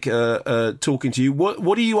fantastic talking to you.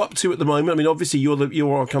 What are you up to at the moment? I mean, obviously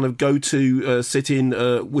you're our kind of go-to sit-in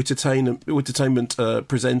Wittertainment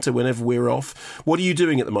presenter whenever we're off. What are you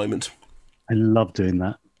doing at the moment? I love doing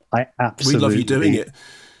that. I absolutely we love you doing it.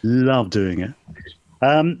 Love doing it.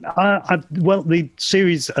 Well, the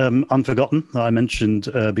series Unforgotten that I mentioned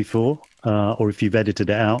before, or if you've edited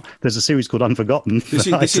it out, there's a series called Unforgotten. This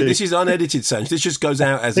is unedited, Sanj. This just goes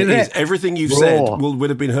out as it is. Everything you've said would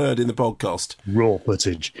have been heard in the podcast. Raw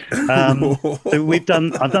footage. So I've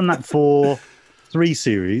done that for 3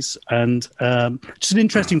 series, and just an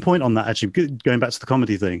interesting point on that, actually, going back to the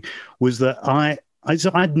comedy thing, was that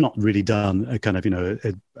I'd not really done a kind of,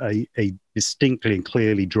 a distinctly and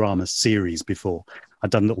clearly drama series before. I'd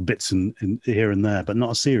done little bits in here and there, but not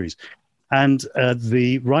a series. And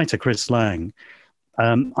the writer, Chris Lang,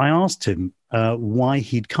 I asked him why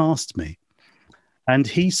he'd cast me. And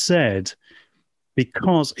he said, I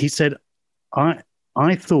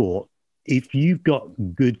thought if you've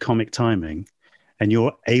got good comic timing and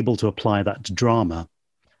you're able to apply that to drama,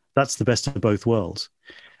 that's the best of both worlds.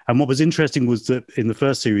 And what was interesting was that in the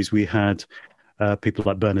first series, we had people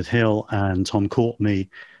like Bernard Hill and Tom Courtney,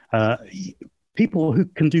 people who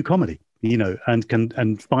can do comedy,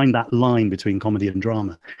 and find that line between comedy and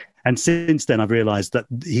drama. And since then, I've realized that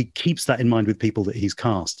he keeps that in mind with people that he's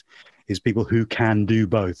cast, is people who can do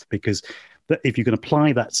both. Because if you can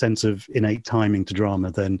apply that sense of innate timing to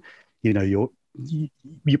drama, then, you're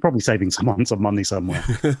you're probably saving someone some money somewhere.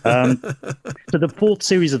 So the fourth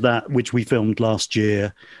series of that, which we filmed last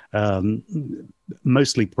year,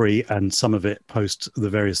 mostly pre and some of it post the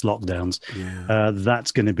various lockdowns,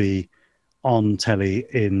 that's going to be on telly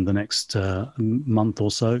in the next month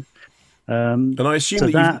or so. And I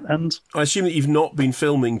assume I assume that you've not been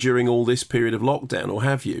filming during all this period of lockdown, or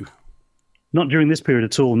have you? Not during this period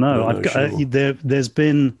at all. No, sure. There's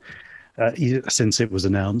been since it was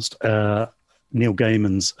announced, Neil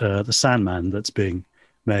Gaiman's The Sandman that's being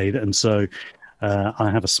made, and so I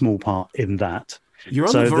have a small part in that. You're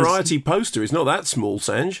on the Variety poster. It's not that small,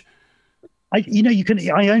 Sanj. I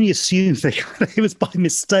only assumed that it was by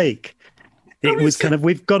mistake. It was kind of,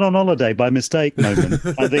 we've gone on holiday by mistake moment.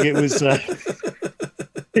 I think it was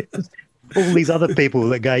all these other people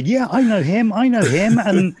that go, yeah, I know him,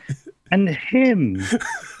 and him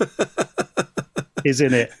is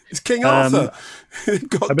in it. It's King Arthur.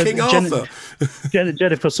 Arthur.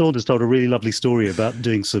 Jennifer Saunders told a really lovely story about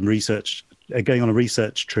doing some research, going on a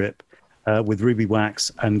research trip with Ruby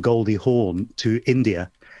Wax and Goldie Hawn to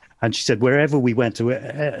India. And she said, wherever we went to,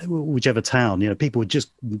 whichever town, people would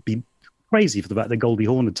just be crazy for the fact that Goldie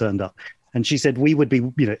Hawn had turned up. And she said we would be,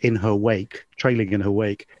 in her wake, trailing in her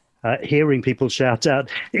wake, hearing people shout out,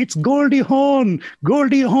 "It's Goldie Hawn,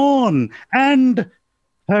 and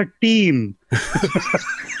her team."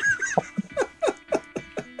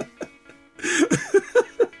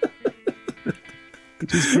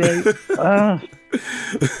 Which is great.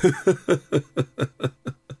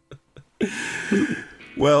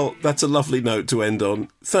 Well, that's a lovely note to end on.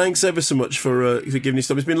 Thanks ever so much for giving us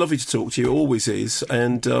time. It's been lovely to talk to you. It always is.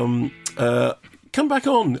 And come back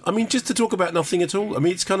on. I mean, just to talk about nothing at all. I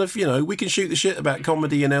mean, it's kind of, we can shoot the shit about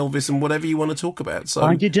comedy and Elvis and whatever you want to talk about.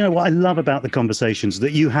 So, do you know what I love about the conversations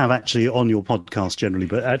that you have actually on your podcast generally,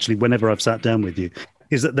 but actually whenever I've sat down with you,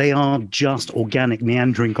 is that they are just organic,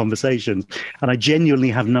 meandering conversations, and I genuinely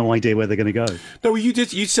have no idea where they're going to go. No, you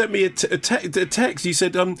did. You sent me a text. You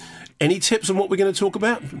said, "Any tips on what we're going to talk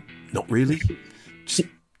about?" Not really. Just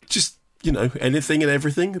anything and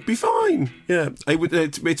everything. It'd be fine. Yeah,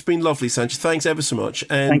 it's been lovely, Sanchez. Thanks ever so much.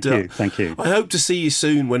 And thank you. I hope to see you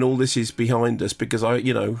soon when all this is behind us, because I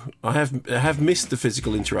have missed the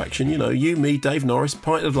physical interaction. You, me, Dave Norris,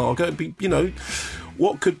 pint of lager. It'd be,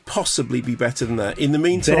 what could possibly be better than that? In the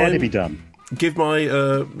meantime, dare to be done. Give my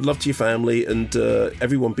love to your family, and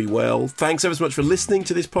everyone be well. Thanks ever so much for listening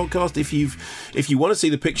to this podcast. If you want to see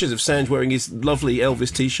the pictures of Sanj wearing his lovely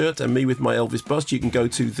Elvis t-shirt and me with my Elvis bust, you can go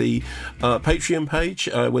to the Patreon page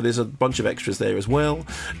where there's a bunch of extras there as well.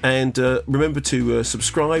 And remember to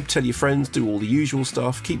subscribe, tell your friends, do all the usual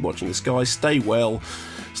stuff. Keep watching the skies. Stay well.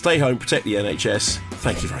 Stay home. Protect the NHS.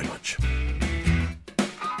 Thank you very much.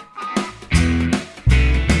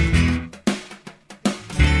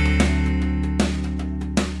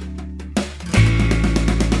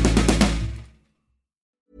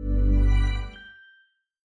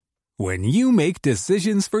 When you make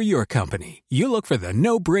decisions for your company, you look for the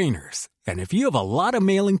no-brainers. And if you have a lot of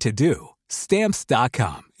mailing to do,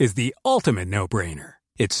 Stamps.com is the ultimate no-brainer.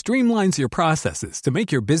 It streamlines your processes to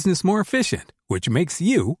make your business more efficient, which makes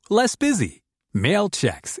you less busy. Mail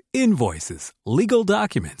checks, invoices, legal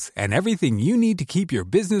documents, and everything you need to keep your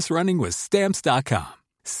business running with Stamps.com.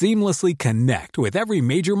 Seamlessly connect with every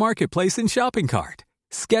major marketplace and shopping cart.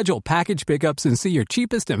 Schedule package pickups and see your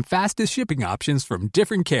cheapest and fastest shipping options from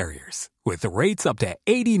different carriers, with rates up to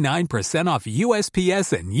 89% off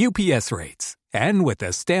USPS and UPS rates. And with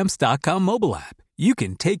the Stamps.com mobile app, you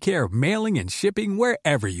can take care of mailing and shipping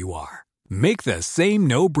wherever you are. Make the same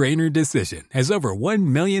no-brainer decision as over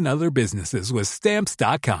 1 million other businesses with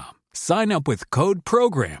Stamps.com. Sign up with code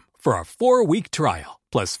PROGRAM for a 4-week trial,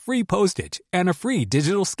 plus free postage and a free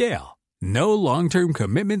digital scale. No long-term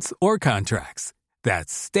commitments or contracts.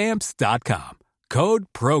 That's Stamps.com. Code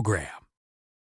PROGRAM.